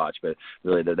contrast to watch, but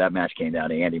really that match came down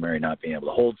to Andy Murray not being able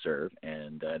to hold serve,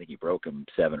 and I think he broke him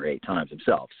 7 or 8 times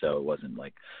himself. So it wasn't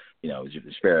like,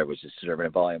 Zverev was just serving a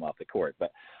volume off the court.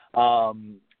 But,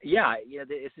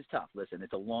 this is tough. Listen,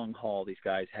 it's a long haul. These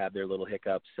guys have their little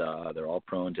hiccups. They're all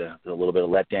prone to a little bit of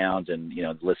letdowns, and,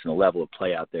 listen, the level of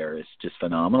play out there is just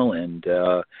phenomenal. And,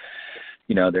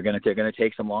 they're going to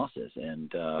take some losses,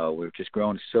 and we've just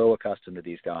grown so accustomed to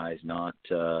these guys not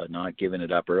giving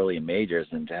it up early in majors,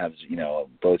 and to have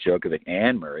both Djokovic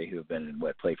and Murray, who have been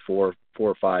played 4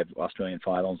 or 5 Australian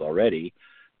finals already,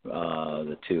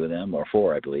 the two of them, or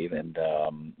 4 I believe, and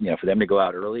for them to go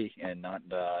out early and not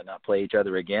play each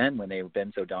other again when they've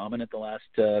been so dominant the last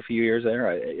few years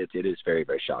there, it is very,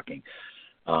 very shocking.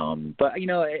 But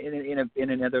in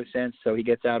another sense, so he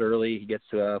gets out early, he gets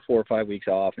 4 or 5 weeks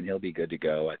off, and he'll be good to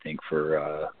go, I think,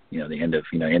 for the end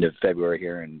of February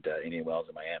here in Indian Wells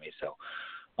and Miami. So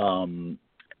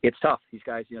it's tough. These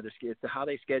guys, it's how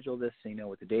they schedule this,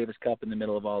 with the Davis Cup in the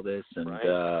middle of all this, and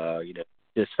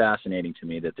it's fascinating to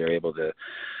me that they're able to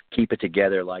keep it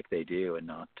together like they do and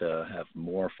not have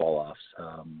more fall-offs,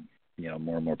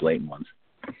 more and more blatant ones.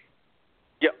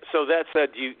 Yeah, so that said,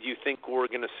 do you think we're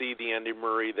going to see the Andy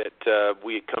Murray that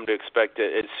we come to expect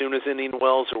as soon as Indian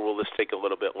Wells, or will this take a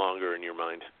little bit longer in your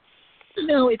mind?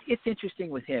 No, it's interesting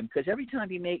with him because every time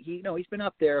he's been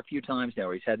up there a few times now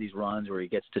where he's had these runs where he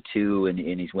gets to 2 and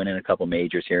he's winning a couple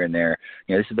majors here and there.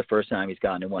 This is the first time he's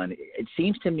gotten to one. It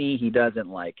seems to me he doesn't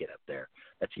like it up there.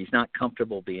 He's not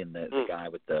comfortable being the guy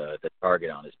with the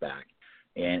target on his back.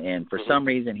 And for some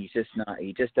reason, he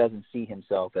just doesn't see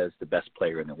himself as the best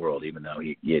player in the world, even though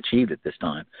he achieved it this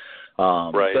time.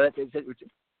 But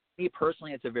me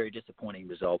personally, it's a very disappointing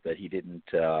result that he didn't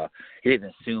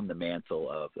assume the mantle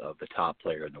of the top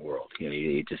player in the world.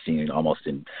 He just seemed almost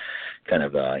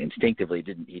instinctively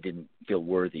he didn't feel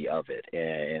worthy of it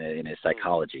in his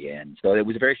psychology, and so it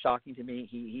was very shocking to me.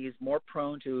 He is more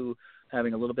prone to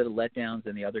having a little bit of letdowns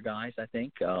than the other guys, I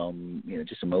think.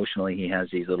 Just emotionally, he has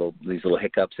these little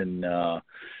hiccups in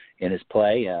his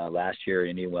play. Last year,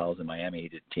 Indian Wells and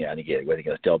Miami, I think it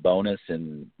was Del Bonis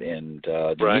and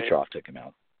Dimitrov took him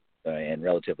out. And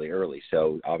relatively early,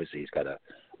 so obviously he's got a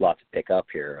lot to pick up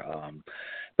here.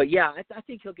 But I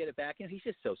think he'll get it back. He's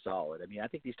just so solid. I mean, I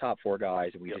think these top 4 guys,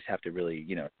 and we just have to really,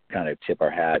 kind of tip our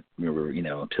hat,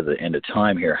 to the end of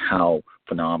time here, how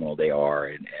phenomenal they are,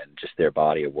 and just their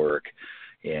body of work,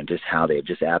 and just how they've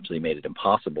just absolutely made it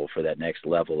impossible for that next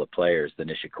level of players, the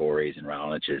Nishikoris and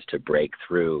Raonics, to break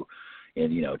through. And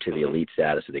to the elite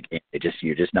status of the game,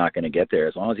 you're just not going to get there.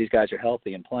 As long as these guys are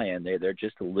healthy and playing, they're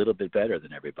just a little bit better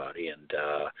than everybody. And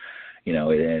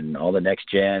and all the next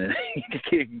gen,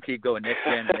 you can keep going next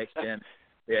gen.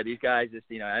 Yeah, these guys just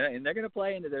and they're going to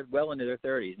play into their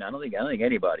 30s. And I don't think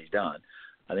anybody's done.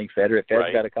 I think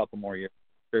Federer's got a couple more years.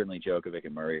 Certainly, Djokovic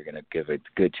and Murray are going to give it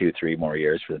a good 2-3 more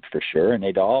years for sure. And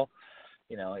Nadal,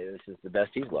 this is the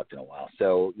best he's looked in a while.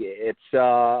 So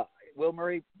it's. Will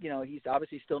Murray, he's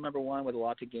obviously still number 1 with a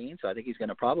lot to gain, so I think he's going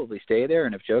to probably stay there.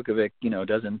 And if Djokovic,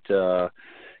 doesn't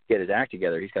get his act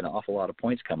together, he's got an awful lot of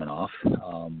points coming off,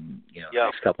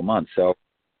 next couple months. So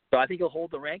I think he'll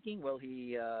hold the ranking. Will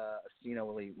he,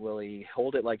 will he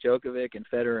hold it like Djokovic and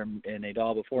Federer and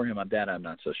Nadal before him? That I'm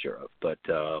not so sure of. But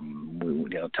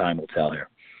time will tell here.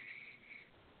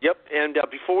 Yep, and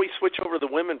before we switch over to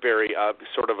the women, Barry,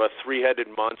 sort of a three-headed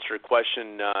monster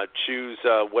question. Choose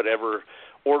whatever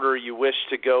order you wish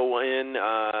to go in.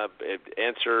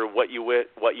 Answer what you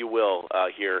will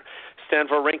here. Stan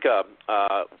Wawrinka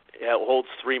holds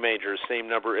 3 majors, same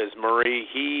number as Murray.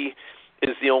 He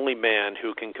is the only man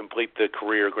who can complete the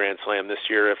career Grand Slam this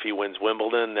year if he wins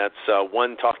Wimbledon. That's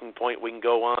one talking point we can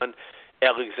go on.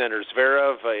 Alexander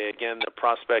Zverev, again, the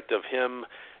prospect of him,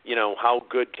 how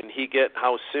good can he get,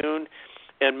 how soon?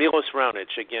 And Milos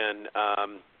Raonic, again,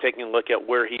 taking a look at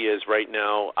where he is right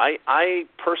now. I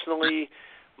personally,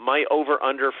 my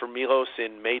over-under for Milos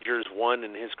in majors won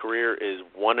in his career is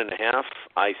 1.5.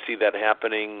 I see that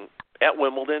happening at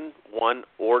Wimbledon, 1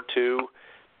 or 2.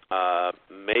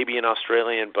 Maybe an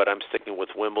Australian, but I'm sticking with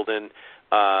Wimbledon.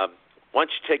 Why don't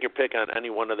you take your pick on any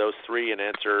one of those 3 and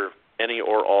answer any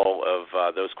or all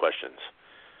of those questions?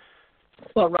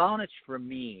 Well, Raonic for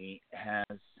me has,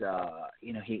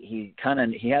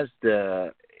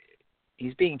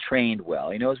 he's being trained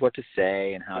well. He knows what to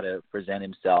say and how to present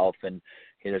himself, and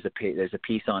there's a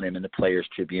piece on him in the Players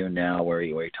Tribune now where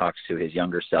he talks to his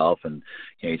younger self, and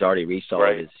he's already reached all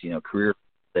of his career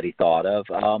that he thought of.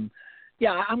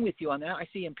 Yeah, I'm with you on that. I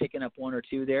see him picking up 1 or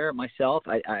 2 there myself.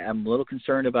 I'm a little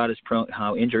concerned about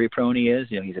how injury prone he is.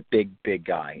 He's a big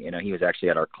guy. He was actually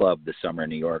at our club this summer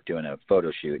in New York doing a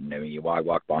photo shoot, and you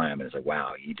walk by him and it's like,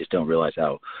 wow, you just don't realize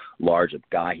how large a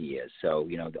guy he is. So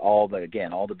all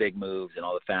the big moves and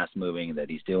all the fast moving that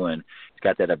he's doing. He's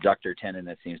got that abductor tendon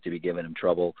that seems to be giving him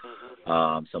trouble. So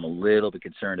I'm a little bit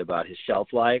concerned about his shelf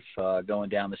life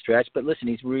going down the stretch. But listen,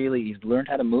 he's learned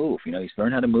how to move. He's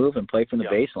learned how to move and play from the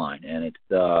baseline, and it's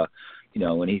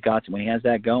when he has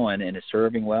that going and is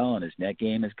serving well and his net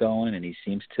game is going and he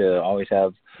seems to always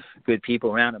have good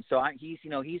people around him. So he's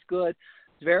good.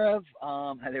 Zverev,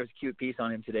 there was a cute piece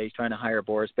on him today. He's trying to hire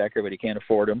Boris Becker, but he can't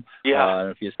afford him. Yeah. I don't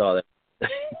know if you saw that.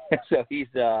 So he's.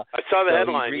 I saw the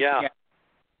headline. Yeah.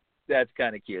 That's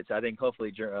kind of cute. So I think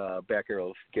hopefully Becker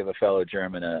will give a fellow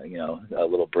German a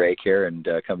little break here and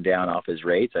come down off his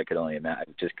rates. I could only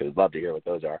imagine. Just could love to hear what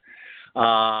those are.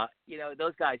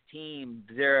 Those guys, Team,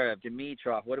 Zverev,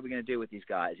 Dimitrov, what are we going to do with these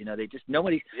guys? They just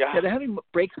nobody. Yeah. They're having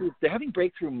breakthrough. They're having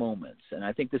breakthrough moments, and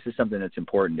I think this is something that's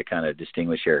important to kind of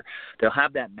distinguish here. They'll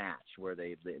have that match where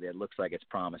it looks like it's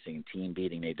promising. Team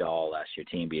beating Nadal last year,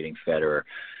 team beating Federer.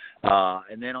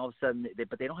 And then all of a sudden,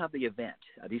 but they don't have the event.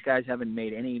 These guys haven't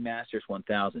made any Masters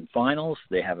 1000 finals.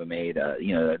 They haven't made, I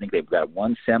think they've got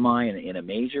 1 semi in a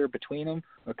major between them,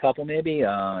 a couple maybe.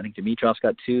 I think Dimitrov's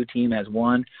got 2, team has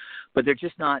 1, but they're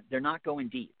not going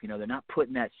deep. They're not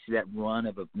putting that run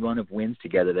of wins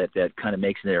together that kind of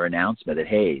makes their announcement that,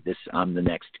 hey, I'm the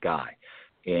next guy.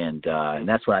 And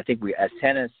that's what I think we, as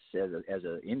tennis, as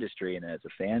an industry and as a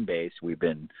fan base, we've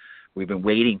been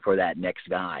waiting for that next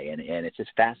guy, and it's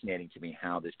just fascinating to me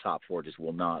how this top 4 just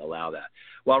will not allow that.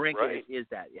 Wawrinka is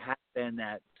that. It has been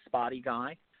that spotty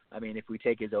guy. I mean, if we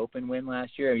take his Open win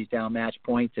last year, he's down match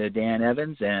point to Dan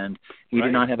Evans, and he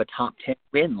did not have a top 10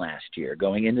 win last year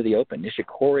going into the Open.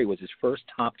 Nishikori was his first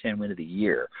top 10 win of the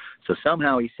year. So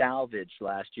somehow he salvaged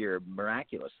last year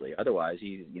miraculously. Otherwise,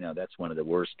 that's one of the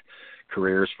worst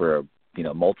careers for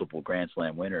a multiple Grand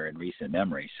Slam winner in recent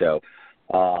memory. So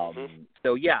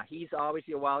he's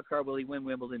obviously a wild card. Will he win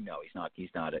Wimbledon? No, he's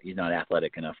not. He's not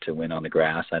athletic enough to win on the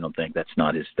grass. I don't think that's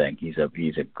not his thing. He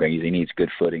needs good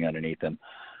footing underneath him.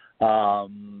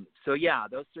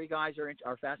 Those 3 guys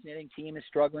are fascinating. Team is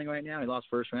struggling right now. He lost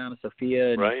first round to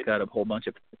Sofia, and he's got a whole bunch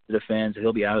of defense.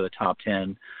 He'll be out of the top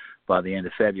 10 by the end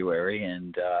of February.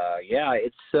 And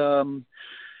it's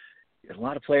there's a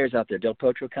lot of players out there. Del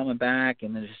Potro coming back,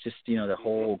 and there's just the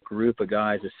whole group of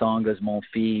guys: the Tsongas,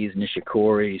 Monfils,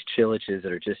 Nishikoris, Cilics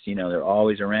that are just they're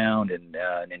always around and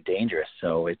dangerous.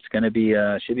 So it's going to be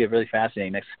should be a really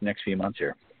fascinating next few months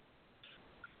here.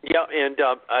 Yeah, and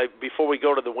before we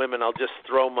go to the women, I'll just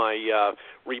throw my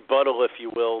rebuttal, if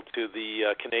you will, to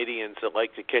the Canadians that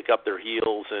like to kick up their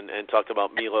heels and talk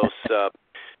about Milos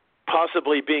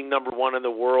possibly being number 1 in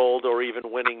the world or even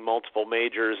winning multiple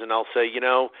majors. And I'll say,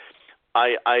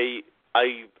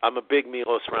 I'm a big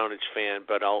Milos Raonic fan,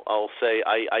 but I'll say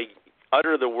I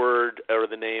utter the word or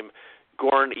the name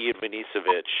Goran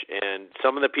Ivanisevic, and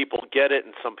some of the people get it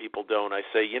and some people don't. I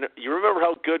say, you remember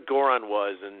how good Goran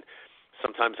was, and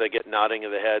sometimes I get nodding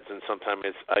of the heads, and sometimes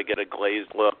I get a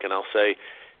glazed look, and I'll say,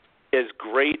 as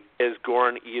great as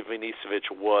Goran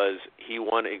Ivanisevic was, he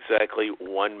won exactly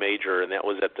one major, and that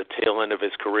was at the tail end of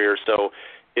his career. So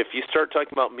if you start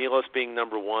talking about Milos being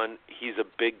number one, he's a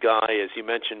big guy. As you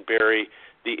mentioned, Barry,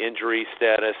 the injury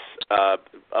status,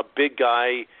 a big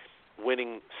guy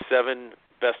winning 7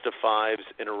 best-of-5s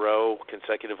in a row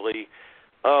consecutively.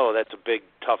 Oh, that's a big,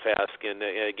 tough ask. And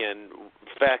again,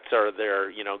 facts are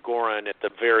there. You know, Goran at the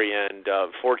very end,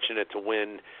 fortunate to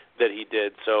win that he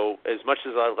did. So as much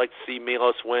as I'd like to see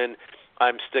Milos win,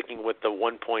 I'm sticking with the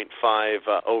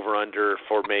 1.5 over-under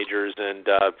for majors, and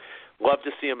love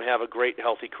to see him have a great,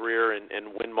 healthy career and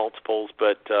win multiples.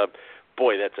 But,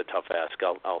 boy, that's a tough ask,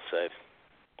 I'll say.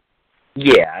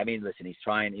 Yeah, I mean, listen, he's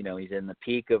trying, you know, he's in the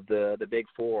peak of the big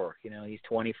four. You know, he's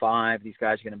 25. These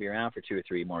guys are going to be around for 2 or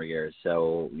 3 more years.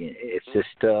 So it's just,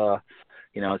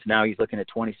 you know, it's now he's looking at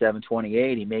 27,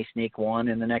 28. He may sneak one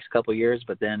in the next couple of years,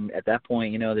 but then at that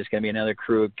point, you know, there's going to be another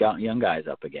crew of young guys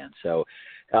up again. So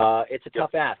it's a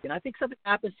tough ask. And I think something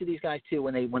happens to these guys, too,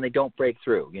 when they don't break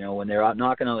through. You know, when they're out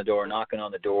knocking on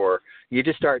the door, you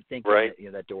just start thinking that,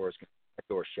 you know, that door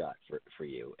shut for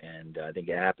you. And I think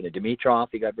it happened to Dimitrov.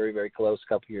 He got very, very close a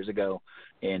couple years ago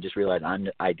and just realized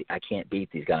I can't beat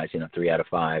these guys in a 3 out of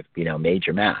 5, you know,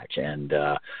 major match. And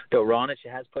though Raonic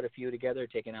has put a few together,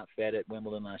 taking out Fed at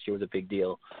Wimbledon last year was a big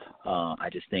deal. I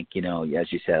just think, you know,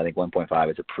 as you said, I think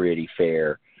 1.5 is a pretty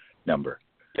fair number.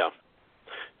 Yeah.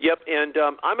 Yep, and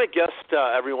I'm a guest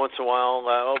every once in a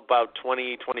while, about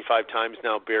 20, 25 times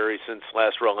now, Barry, since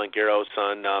last Roland Garros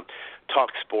on Talk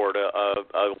Sport,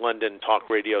 a London talk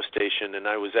radio station, and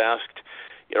I was asked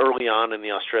early on in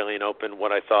the Australian Open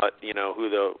what I thought, you know,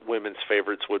 who the women's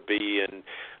favorites would be, and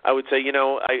I would say, you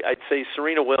know, I'd say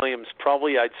Serena Williams,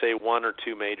 probably I'd say 1 or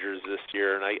 2 majors this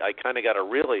year, and I kind of got to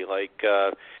really, like,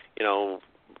 you know,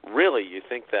 really, you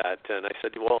think that? And I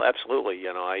said, well, absolutely.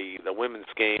 You know, the women's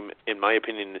game, in my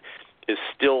opinion, is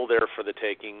still there for the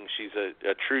taking. She's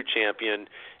a true champion,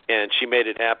 and she made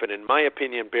it happen. In my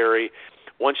opinion, Barry,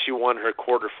 once she won her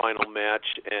quarterfinal match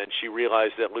and she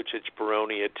realized that Lucic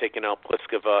Baroni had taken out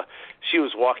Pliskova, she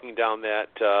was walking down that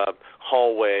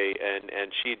hallway,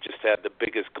 and she just had the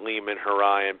biggest gleam in her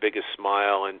eye and biggest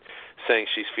smile and saying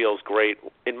she feels great.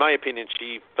 In my opinion,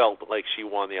 she felt like she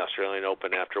won the Australian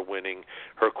Open after winning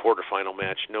her quarterfinal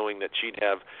match, knowing that she'd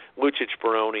have Lucic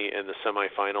Baroni in the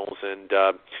semifinals and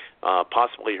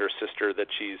possibly her sister that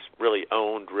she's really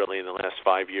owned really in the last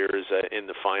 5 years in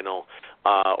the final,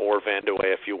 or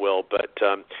Vandeweghe, if you will. But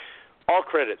all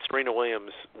credit, Serena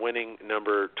Williams winning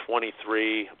number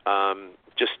 23,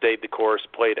 just stayed the course,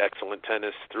 played excellent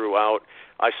tennis throughout.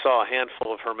 I saw a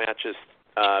handful of her matches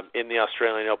in the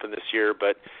Australian Open this year,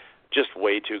 but just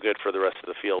way too good for the rest of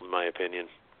the field, in my opinion.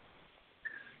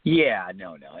 Yeah,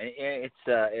 no.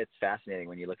 It's fascinating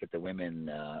when you look at the women,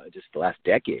 just the last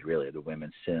decade, really, the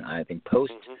women's. I think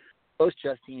post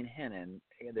Justine Henin,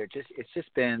 it's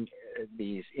just been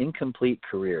these incomplete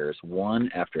careers, one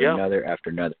after another after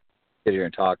another. Sit here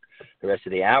and talk the rest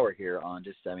of the hour here on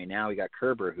just, I mean, now we got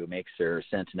Kerber who makes her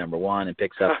ascent to number 1 and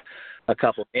picks up a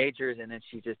couple majors, and then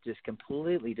she just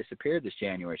completely disappeared this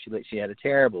January. She had a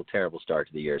terrible start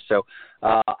to the year. So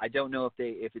I don't know if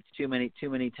it's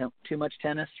too much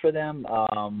tennis for them,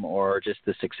 or just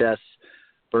the success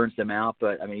burns them out.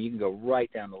 But I mean, you can go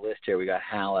right down the list here. We got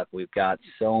Halep. We've got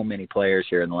so many players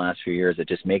here in the last few years that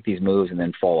just make these moves and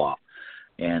then fall off.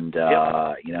 And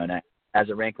you know, and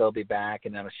Azarenka will be back,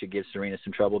 and that should give Serena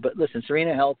some trouble. But listen,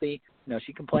 Serena healthy. You know,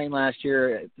 she complained last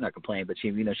year. Not complained, but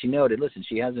she noted. Listen,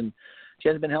 she hasn't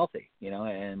been healthy. You know,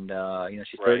 and you know,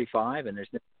 she's 35, and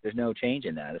there's no change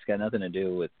in that. It's got nothing to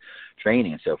do with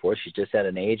training and so forth. She's just at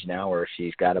an age now where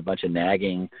she's got a bunch of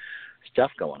nagging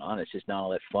stuff going on. It's just not all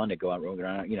that fun to go out,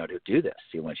 you know, to do this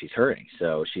when she's hurting.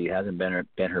 So she hasn't been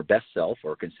her best self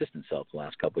or consistent self the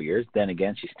last couple of years. Then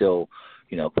again, she's still,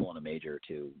 you know, pulling a major or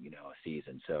two, you know, a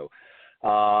season. So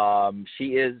she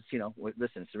is, you know,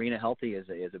 listen, Serena healthy is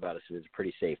about is a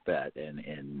pretty safe bet,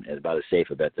 and about as safe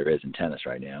a bet there is in tennis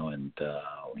right now. And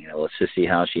you know, let's just see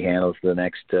how she handles the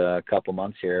next couple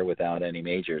months here without any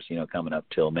majors, you know, coming up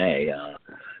till May.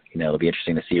 You know, it'll be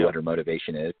interesting to see what her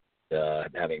motivation is,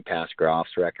 having passed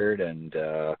Graf's record, and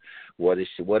what is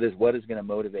going to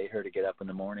motivate her to get up in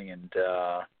the morning and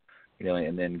you know,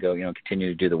 and then go, you know, continue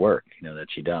to do the work, you know, that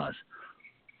she does.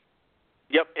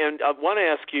 Yep, and I want to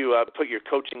ask you, put your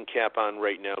coaching cap on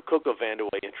right now. Coco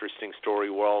Vandeweghe, interesting story.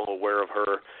 We're all aware of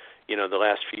her, you know, the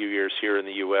last few years here in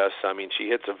the U.S. I mean, she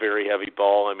hits a very heavy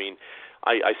ball. I mean,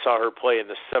 I saw her play in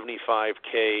the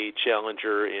 75K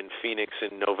Challenger in Phoenix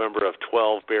in November of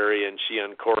 12, Barry, and she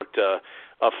uncorked a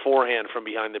forehand from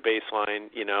behind the baseline,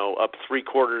 up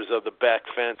three-quarters of the back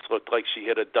fence. Looked like she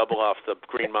hit a double off the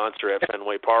Green Monster at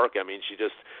Fenway Park. I mean, she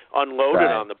just unloaded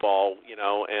on the ball,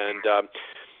 and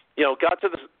got to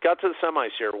the semis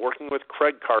here, working with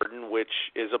Craig Carden, which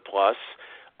is a plus.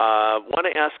 Want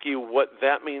to ask you what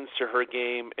that means to her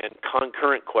game, and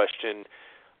concurrent question.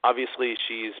 Obviously,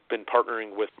 she's been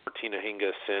partnering with Martina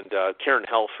Hingis, and Karen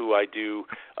Helf, who I do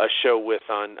a show with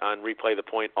on Replay the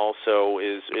Point, also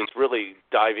is really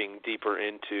diving deeper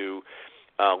into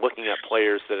looking at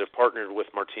players that have partnered with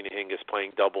Martina Hingis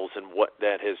playing doubles and what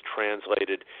that has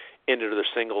translated into their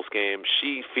singles game.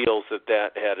 She feels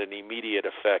that had an immediate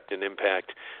effect and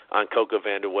impact on Coco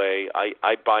Vandeweghe.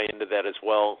 I buy into that as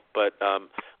well, but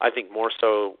I think more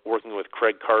so working with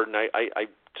Craig Carden. I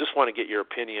just want to get your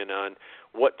opinion on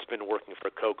what's been working for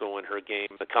Coco in her game,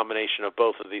 the combination of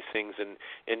both of these things,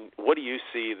 and what do you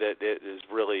see that it has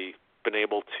really been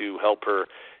able to help her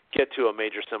get to a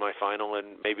major semifinal,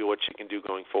 and maybe what she can do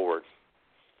going forward?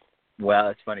 Well,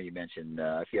 it's funny you mentioned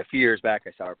a few years back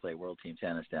I saw her play World Team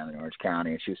Tennis down in Orange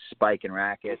County, and she was spiking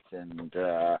rackets and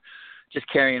just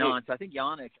carrying on. So I think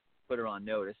Yannick put her on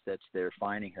notice that they're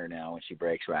finding her now when she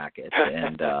breaks rackets,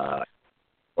 and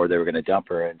or they were going to dump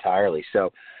her entirely.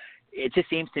 So it just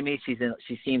seems to me she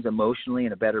seems emotionally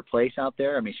in a better place out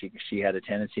there. I mean, she had a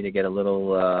tendency to get a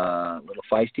little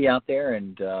feisty out there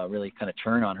and really kind of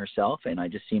turn on herself. And I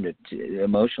just seemed to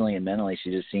emotionally and mentally, she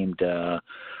just seemed a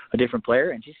different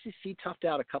player. And she toughed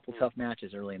out a couple tough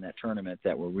matches early in that tournament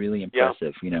that were really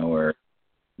impressive. Or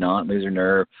not lose her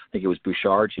nerve. I think it was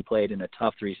Bouchard she played in a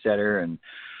tough 3-setter, and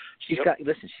she's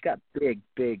got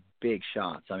big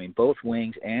shots. I mean, both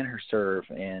wings and her serve,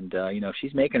 and if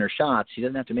she's making her shots, she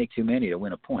doesn't have to make too many to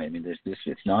win a point. I mean,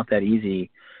 it's not that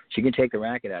easy. She can take the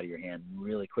racket out of your hand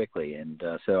really quickly, and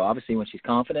so obviously when she's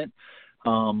confident,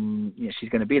 she's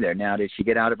going to be there. Now, did she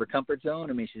get out of her comfort zone?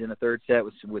 I mean, she's in the third set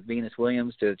with Venus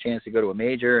Williams to a chance to go to a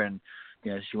major, and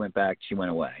she went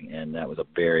away, and that was a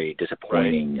very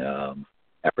disappointing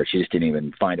effort. She just didn't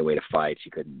even find a way to fight.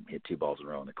 She couldn't hit 2 balls in a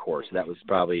row on the court. So that was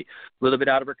probably a little bit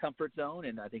out of her comfort zone,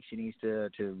 and I think she needs to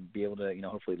be able to,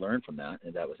 hopefully learn from that.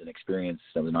 And that was an experience,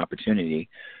 that was an opportunity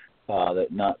that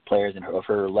not players of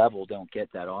her level don't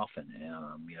get that often.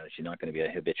 She's not going to be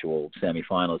a habitual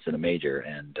semifinalist in a major.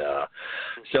 And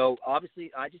so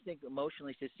obviously I just think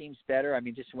emotionally she seems better. I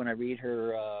mean, just when I read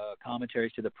her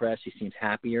commentaries to the press, she seems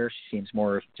happier. She seems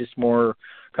more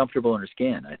comfortable in her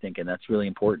skin, I think, and that's really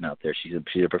important out there. She's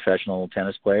a professional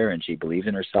tennis player, and she believes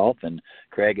in herself. And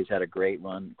Craig has had a great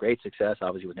run, great success,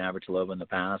 obviously, with Navratilova in the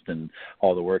past and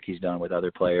all the work he's done with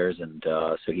other players. And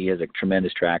so he has a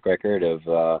tremendous track record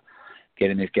of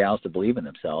getting these gals to believe in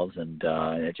themselves, and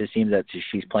it just seems that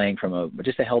she's playing from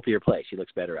just a healthier place. She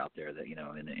looks better out there,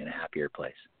 in a happier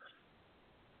place.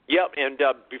 Yep, and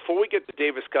before we get to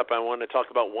Davis Cup, I want to talk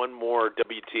about one more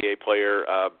WTA player,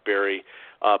 Barry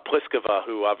Pliskova,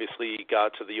 who obviously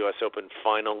got to the U.S. Open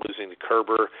final, losing to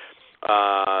Kerber.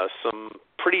 Some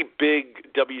pretty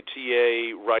big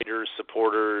WTA writers,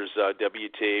 supporters,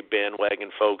 WTA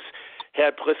bandwagon folks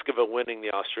had Pliskova winning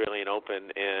the Australian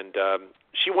Open, and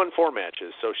she won 4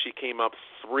 matches, so she came up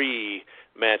 3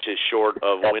 matches short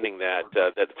of winning that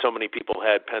so many people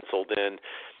had penciled in.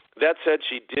 That said,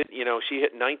 she did, she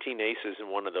hit 19 aces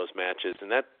in one of those matches, and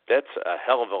that's a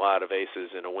hell of a lot of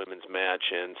aces in a women's match,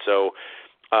 and so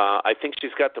I think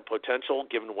she's got the potential,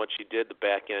 given what she did the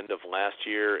back end of last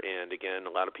year, and again,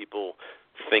 a lot of people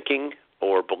thinking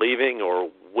or believing or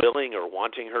willing or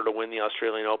wanting her to win the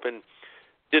Australian Open.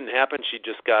 Didn't happen. She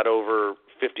just got over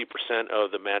 50%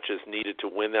 of the matches needed to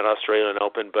win that Australian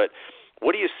Open. But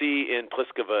what do you see in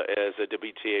Pliskova as a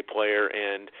WTA player,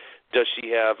 and does she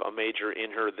have a major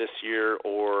in her this year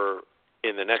or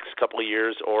in the next couple of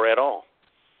years or at all?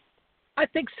 I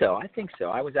think so.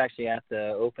 I was actually at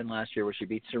the Open last year where she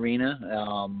beat Serena.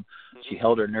 She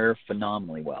held her nerve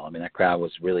phenomenally well. I mean, that crowd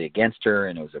was really against her,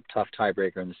 and it was a tough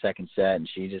tiebreaker in the second set, and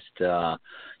she just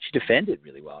she defended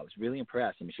really well. I was really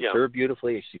impressed. I mean, she served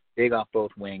beautifully. She's big off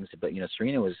both wings, but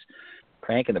Serena was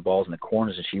cranking the balls in the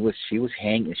corners, and she was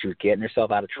hanging. She was getting herself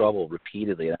out of trouble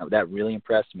repeatedly. That really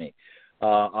impressed me.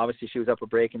 Obviously, she was up a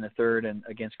break in the third and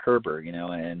against Kerber,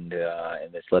 and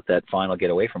just let that final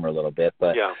get away from her a little bit.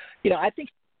 But I think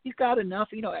she's got enough.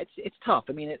 It's tough.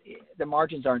 I mean, the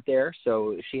margins aren't there,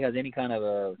 so if she has any kind of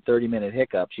a 30-minute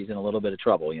hiccup, she's in a little bit of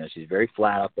trouble. She's very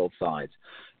flat off both sides,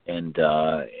 and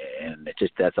it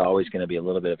just that's always going to be a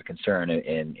little bit of a concern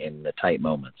in the tight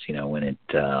moments. When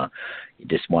you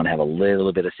just want to have a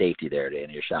little bit of safety there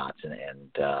in your shots, and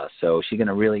so she's going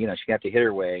to really, she have to hit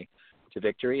her way to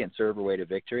victory and serve her way to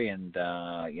victory, and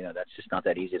that's just not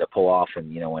that easy to pull off.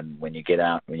 And when you get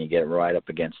right up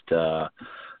against that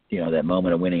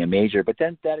moment of winning a major. But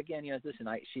then that again, listen,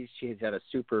 she's had a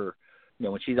super.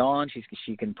 When she's on,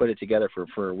 she can put it together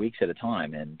for weeks at a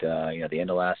time. And the end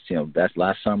of that's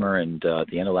last summer, and at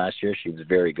the end of last year, she was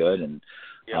very good. And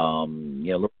a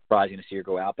little surprising to see her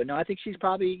go out. But no, I think she's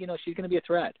probably she's going to be a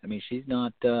threat. I mean, she's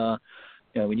not.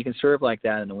 When you can serve like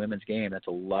that in the women's game, that's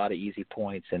a lot of easy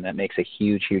points, and that makes a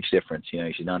huge, huge difference.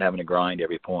 She's not having to grind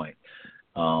every point.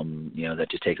 That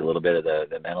just takes a little bit of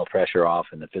the mental pressure off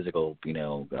and the physical,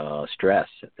 stress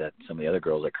that some of the other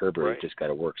girls like Kerber have just got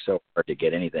to work so hard to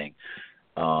get anything.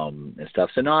 And stuff.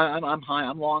 So no, I'm high.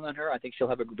 I'm long on her. I think she'll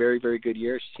have a very, very good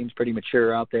year. She seems pretty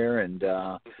mature out there and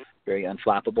very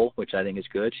unflappable, which I think is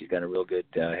good. She's got a real good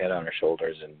head on her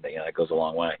shoulders, and that goes a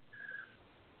long way.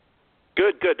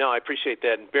 Good. No, I appreciate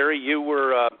that. And Barry, you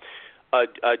were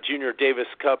a Junior Davis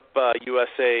Cup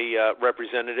USA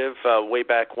representative way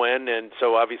back when, and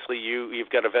so obviously you've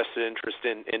got a vested interest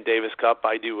in Davis Cup.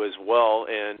 I do as well,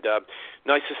 and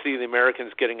nice to see the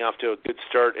Americans getting off to a good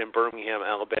start in Birmingham,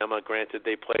 Alabama. Granted,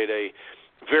 they played a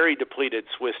very depleted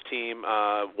Swiss team,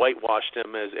 whitewashed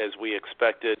them as we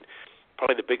expected.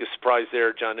 Probably the biggest surprise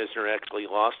there, John Isner actually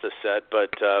lost a set, but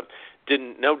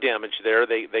no damage there.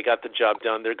 They got the job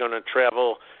done. They're going to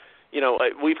travel.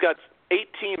 We've got 8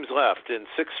 teams left, and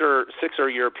six are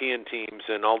European teams,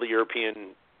 and all the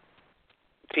European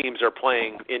teams are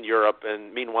playing in Europe.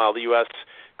 And meanwhile, the U.S.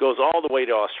 goes all the way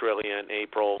to Australia in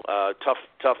April.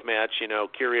 Tough match.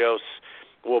 Kyrgios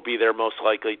will be there most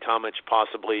likely. Tomic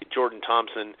possibly. Jordan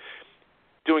Thompson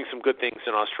doing some good things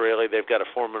in Australia. They've got a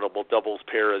formidable doubles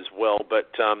pair as well.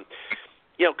 But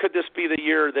could this be the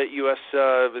year that U.S.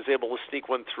 was able to sneak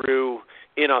one through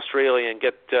in Australia and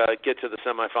get to the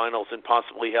semifinals and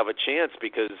possibly have a chance?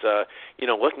 Because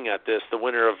looking at this, the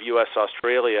winner of U.S.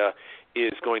 Australia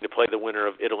is going to play the winner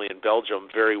of Italy and Belgium.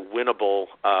 Very winnable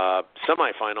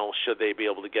semifinal should they be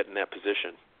able to get in that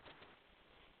position.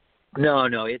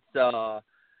 No, it's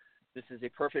this is a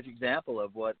perfect example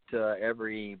of what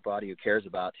everybody who cares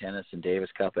about tennis and Davis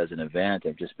Cup as an event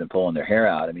have just been pulling their hair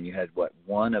out. I mean, you had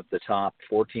one of the top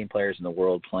 14 players in the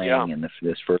world playing in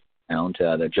this first round,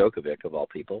 the Djokovic of all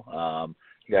people.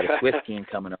 You got a Swiss team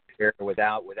coming up here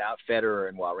without Federer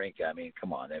and Wawrinka. I mean,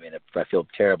 come on. I mean, I feel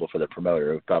terrible for the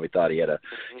promoter who probably thought he had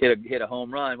hit a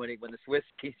home run when the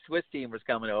Swiss team was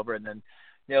coming over, and then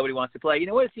nobody wants to play. You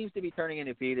know what it seems to be turning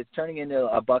into, Pete? It's turning into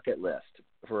a bucket list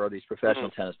for these professional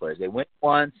tennis players. They win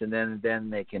once, and then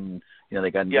they can,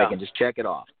 they can just check it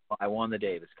off. I won the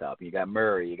Davis Cup. You got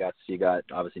Murray. You got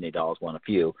obviously Nadal's won a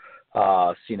few.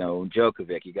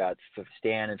 Djokovic. You got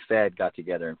Stan and Fed got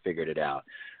together and figured it out.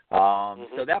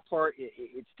 So that part,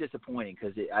 it's disappointing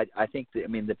because I think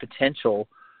the potential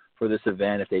for this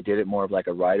event, if they did it more of like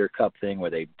a Ryder Cup thing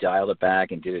where they dialed it back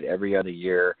and did it every other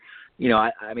year.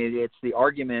 It's the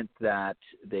argument that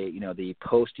the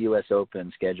post-U.S.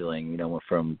 Open scheduling,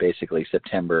 from basically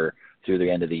September through the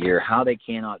end of the year, how they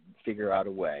cannot figure out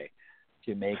a way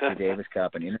to make the Davis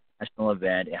Cup an international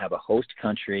event and have a host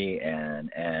country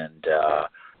and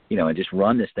just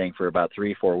run this thing for about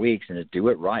 3-4 weeks and just do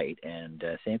it right. And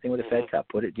same thing with the Fed Cup.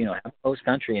 Put it, have a host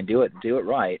country and do it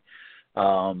right.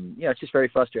 It's just very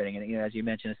frustrating. And, as you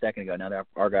mentioned a second ago, now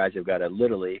our guys have got to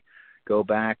literally go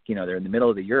back, they're in the middle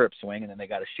of the Europe swing, and then they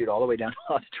got to shoot all the way down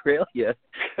to Australia.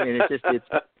 I mean,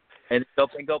 and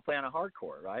go play on a hard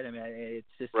court, right? I mean, it's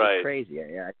just It's crazy.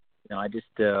 I just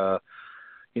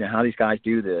how these guys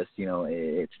do this,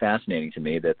 it's fascinating to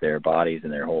me that their bodies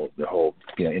and their whole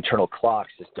internal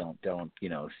clocks just don't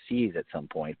seize at some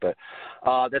point. But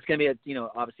that's going to be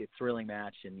obviously a thrilling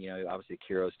match, and obviously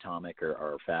Kyrgios, Tomic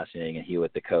are fascinating, and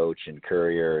Hewitt the coach, and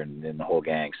Courier, and the whole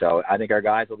gang. So I think our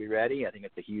guys will be ready. I think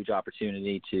it's a huge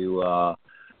opportunity to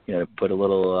put a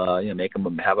little make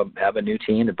them have a new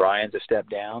team. The Bryans have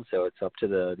stepped down, so it's up to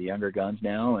the younger guns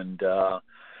now, and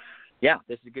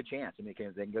this is a good chance. I mean,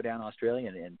 they can go down to Australia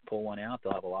and pull one out.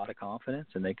 They'll have a lot of confidence,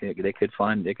 and they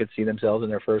could see themselves in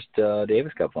their first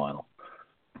Davis Cup final.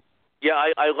 Yeah,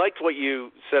 I liked what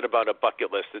you said about a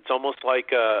bucket list. It's almost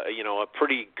like a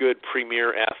pretty good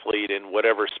premier athlete in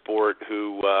whatever sport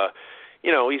who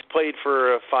he's played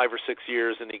for 5 or 6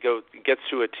 years, and he gets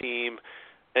to a team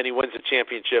and he wins a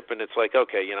championship, and it's like,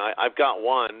 okay, I've got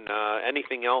one.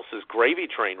 Anything else is gravy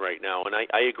train right now, and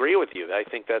I agree with you. I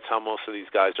think that's how most of these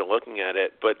guys are looking at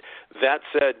it. But that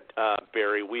said,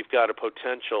 Barry, we've got a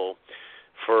potential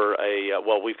for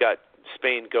we've got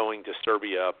Spain going to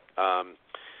Serbia.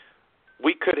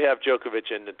 We could have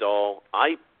Djokovic and Nadal.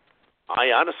 I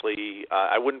honestly,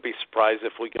 I wouldn't be surprised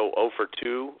if we go 0 for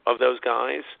 2 of those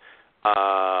guys.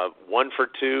 1 for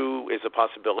 2 is a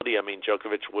possibility. I mean,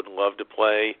 Djokovic would love to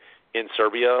play in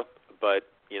Serbia, but,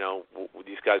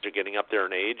 these guys are getting up there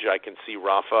in age. I can see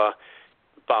Rafa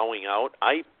bowing out.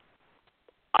 I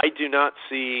do not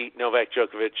see Novak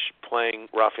Djokovic playing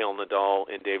Rafael Nadal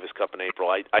in Davis Cup in April.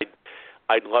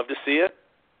 I'd love to see it.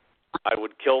 I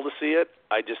would kill to see it.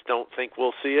 I just don't think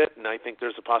we'll see it, and I think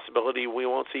there's a possibility we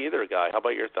won't see either guy. How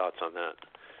about your thoughts on that?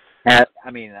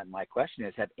 My question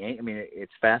is,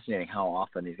 it's fascinating how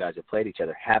often these guys have played each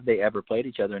other. Have they ever played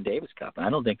each other in Davis Cup? And I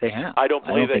don't think they have. I don't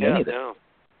believe they have, no.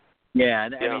 Yeah,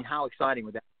 and I mean, how exciting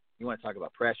would that be? You want to talk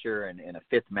about pressure and a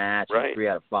fifth match, right. 3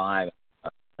 out of 5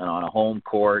 on a home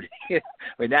court. I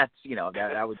mean, that's,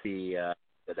 that would be heaven.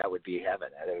 That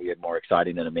would be more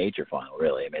exciting than a major final,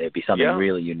 really. I mean, it'd be something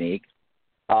really unique.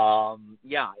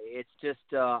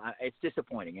 It's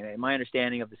disappointing. And my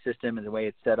understanding of the system and the way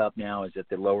it's set up now is that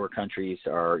the lower countries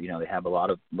are, they have a lot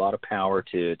of power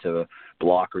to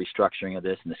block restructuring of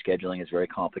this, and the scheduling is very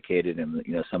complicated. And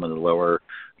some of the lower,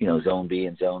 Zone B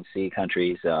and Zone C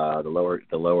countries, the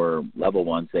lower level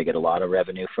ones, they get a lot of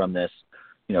revenue from this,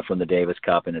 from the Davis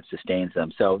Cup, and it sustains them.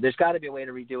 So there's got to be a way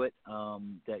to redo it,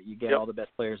 that you get all the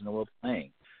best players in the world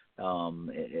playing.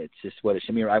 It's just what it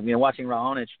should be. I've been watching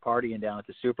Raonic partying down at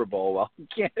the Super Bowl while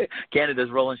Canada's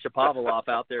rolling Shapovalov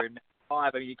out there in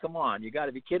 5. I mean, come on, you got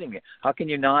to be kidding me. How can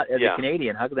you not, as a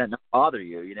Canadian, how could that not bother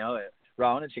you?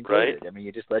 Raonic included. Right. I mean,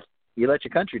 you let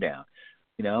your country down.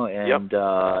 You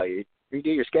redo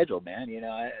your schedule, man.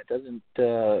 It doesn't.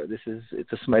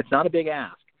 It's not a big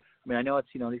ask. I mean, I know it's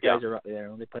these guys are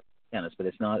they play tennis, but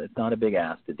it's not a big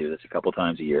ask to do this a couple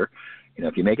times a year.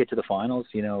 If you make it to the finals,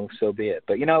 so be it.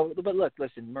 But but look,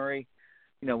 listen, Murray.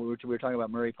 We were talking about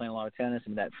Murray playing a lot of tennis,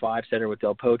 and that 5-setter with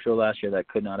Del Potro last year, that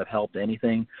could not have helped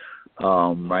anything.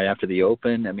 Right after the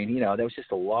Open, I mean, that was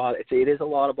just a lot. It is a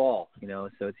lot of ball,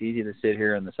 So it's easy to sit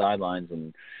here on the sidelines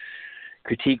and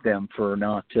critique them for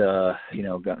not,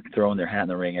 throwing their hat in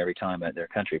the ring every time that their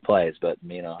country plays. But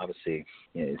obviously,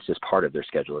 it's just part of their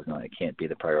schedule. It can't be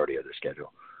the priority of their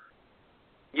schedule.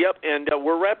 Yep, and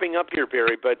we're wrapping up here,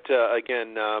 Barry, but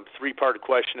again, 3-part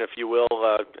question, if you will.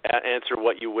 Answer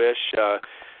what you wish.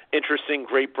 Interesting,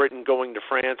 Great Britain going to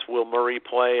France. Will Murray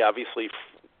play? Obviously,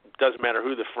 doesn't matter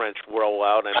who the French roll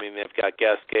out. I mean, they've got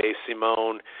Gasquet,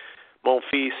 Simone,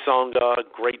 Monfils, Tsonga,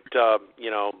 great,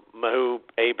 Mahou,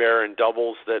 Hebert, and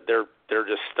doubles. That they're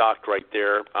just stocked right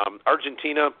there.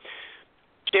 Argentina,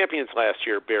 champions last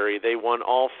year, Barry. They won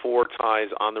all 4 ties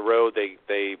on the road.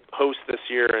 They host this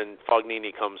year, and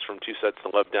Fognini comes from 2 sets to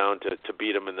love down to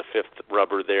beat them in the 5th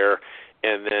rubber there.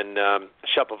 And then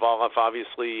Shapovalov,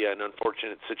 obviously, an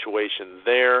unfortunate situation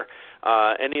there.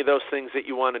 Any of those things that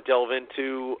you want to delve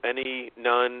into? Any,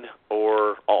 none,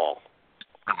 or all?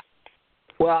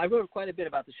 Well, I wrote quite a bit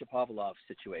about the Shapovalov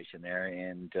situation there,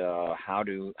 and how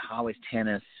is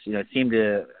tennis? It seemed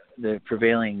the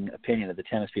prevailing opinion of the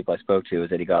tennis people I spoke to is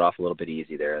that he got off a little bit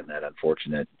easy there, and that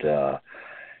unfortunate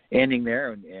ending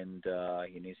there, and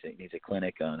he needs a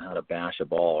clinic on how to bash a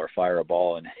ball or fire a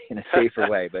ball in a safer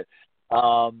way. But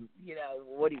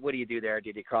what do you do there?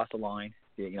 Did he cross the line?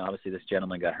 Obviously this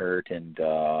gentleman got hurt, and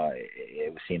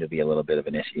it seemed to be a little bit of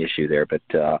an issue there, but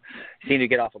seemed to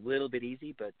get off a little bit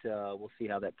easy, but we'll see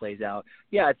how that plays out.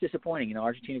 Yeah, it's disappointing.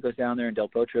 Argentina goes down there, and Del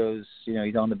Potro's,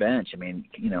 he's on the bench. I mean,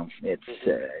 it's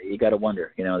you got to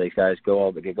wonder. These guys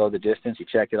go the distance. He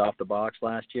checked it off the box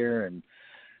last year and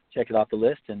checked it off the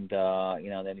list, and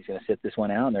then he's going to sit this one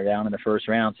out, and they're down in the first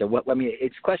round. So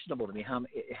it's questionable to me how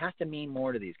it has to mean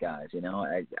more to these guys.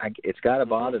 It's got to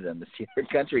bother them to see their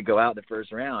country go out in the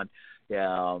first round.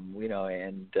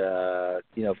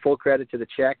 Full credit to the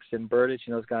Czechs and Berdych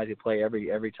and those guys who play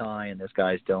every tie, and those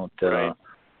guys don't.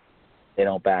 They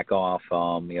don't back off.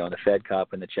 The Fed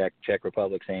Cup and the Czech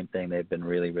Republic, same thing. They've been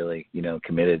really, really,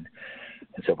 committed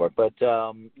and so forth. But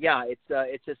it's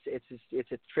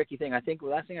a tricky thing. I think the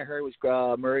last thing I heard was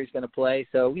Murray's going to play.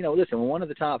 So listen, when one of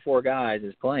the top 4 guys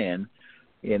is playing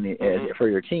for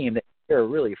your team, they're a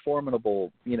really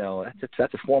formidable.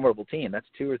 That's a formidable team. That's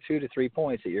 2 to 3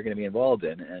 points that you're going to be involved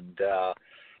in, and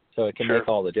so it can make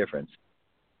all the difference.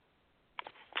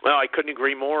 Well, I couldn't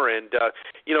agree more. And,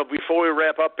 before we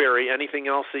wrap up, Barry, anything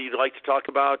else that you'd like to talk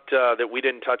about that we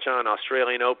didn't touch on?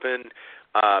 Australian Open,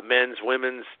 men's,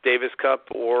 women's, Davis Cup,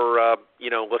 or,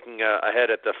 looking ahead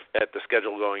at the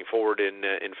schedule going forward in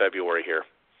February here?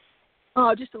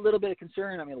 Just a little bit of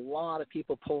concern. I mean, a lot of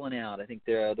people pulling out. I think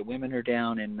the women are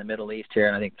down in the Middle East here,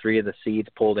 and I think 3 of the seeds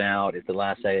pulled out at the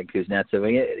last day in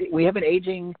Kuznetsov. We have an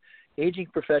aging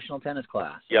professional tennis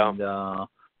class. Yeah.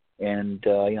 And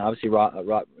obviously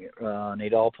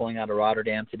Nadal pulling out of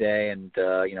Rotterdam today, and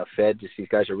Fed, these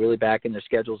guys are really backing their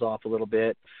schedules off a little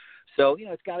bit. So,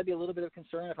 it's got to be a little bit of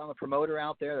concern if I'm a promoter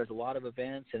out there. There's a lot of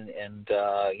events, and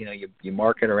you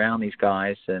market around these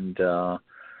guys, and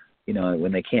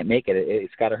when they can't make it,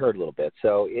 it's got to hurt a little bit.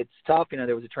 So it's tough.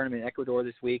 There was a tournament in Ecuador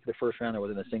this week. The first round, there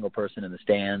wasn't a single person in the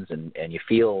stands, and you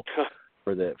feel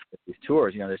for these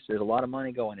tours, there's a lot of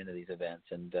money going into these events,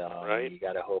 and right. You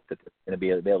got to hope that they're going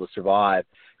to be able to survive.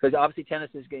 Because obviously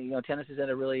tennis is in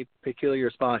a really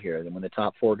peculiar spot here. And when the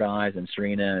top four guys, and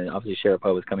Serena, and obviously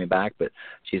Sharapova is coming back, but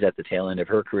she's at the tail end of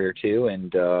her career too,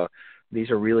 and these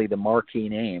are really the marquee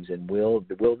names. And will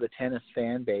the tennis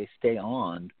fan base stay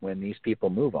on when these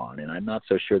people move on? And I'm not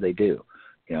so sure they do.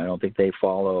 I don't think they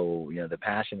follow. The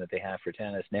passion that they have for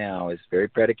tennis now is very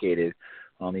predicated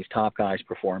on these top guys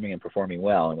performing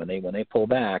well. And when they pull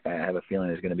back, I have a feeling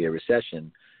there's going to be a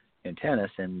recession in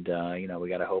tennis. And we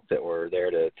got to hope that we're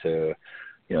there to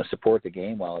support the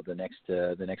game while the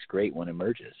next great one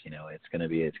emerges. It's going to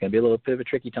be a little bit of a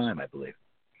tricky time, I believe.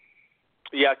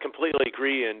 Yeah, completely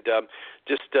agree. And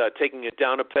just taking it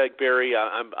down a peg, Barry,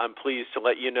 I'm pleased to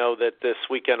let you know that this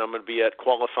weekend I'm going to be at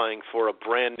qualifying for a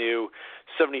brand new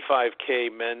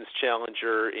 75K men's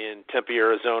challenger in Tempe,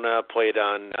 Arizona, played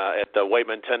on at the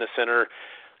Whiteman Tennis Center,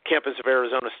 campus of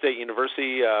Arizona State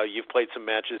University. You've played some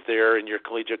matches there in your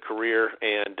collegiate career.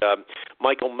 And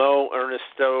Michael Moe,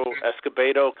 Ernesto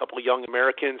Escobedo, a couple of young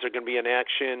Americans are going to be in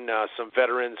action, some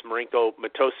veterans, Marinko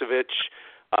Matosevic,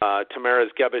 Tamaras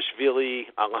Gebishvili,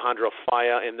 Alejandro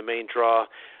Faya in the main draw.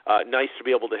 Nice to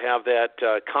be able to have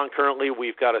that. Concurrently,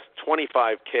 we've got a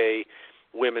 25K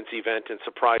women's event in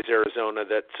Surprise, Arizona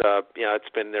that's it's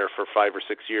been there for 5 or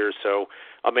 6 years. So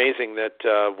amazing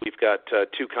that we've got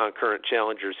two concurrent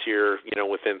challengers here,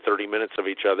 within 30 minutes of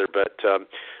each other. But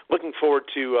looking forward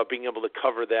to being able to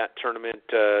cover that tournament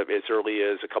as early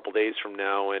as a couple days from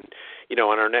now. And,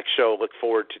 on our next show, look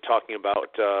forward to talking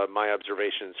about my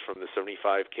observations from the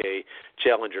 75K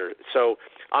Challenger. So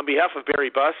on behalf of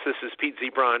Barry Buss, this is Pete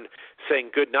Ziebron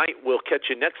saying good night. We'll catch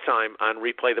you next time on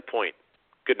Replay the Point.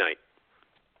 Good night.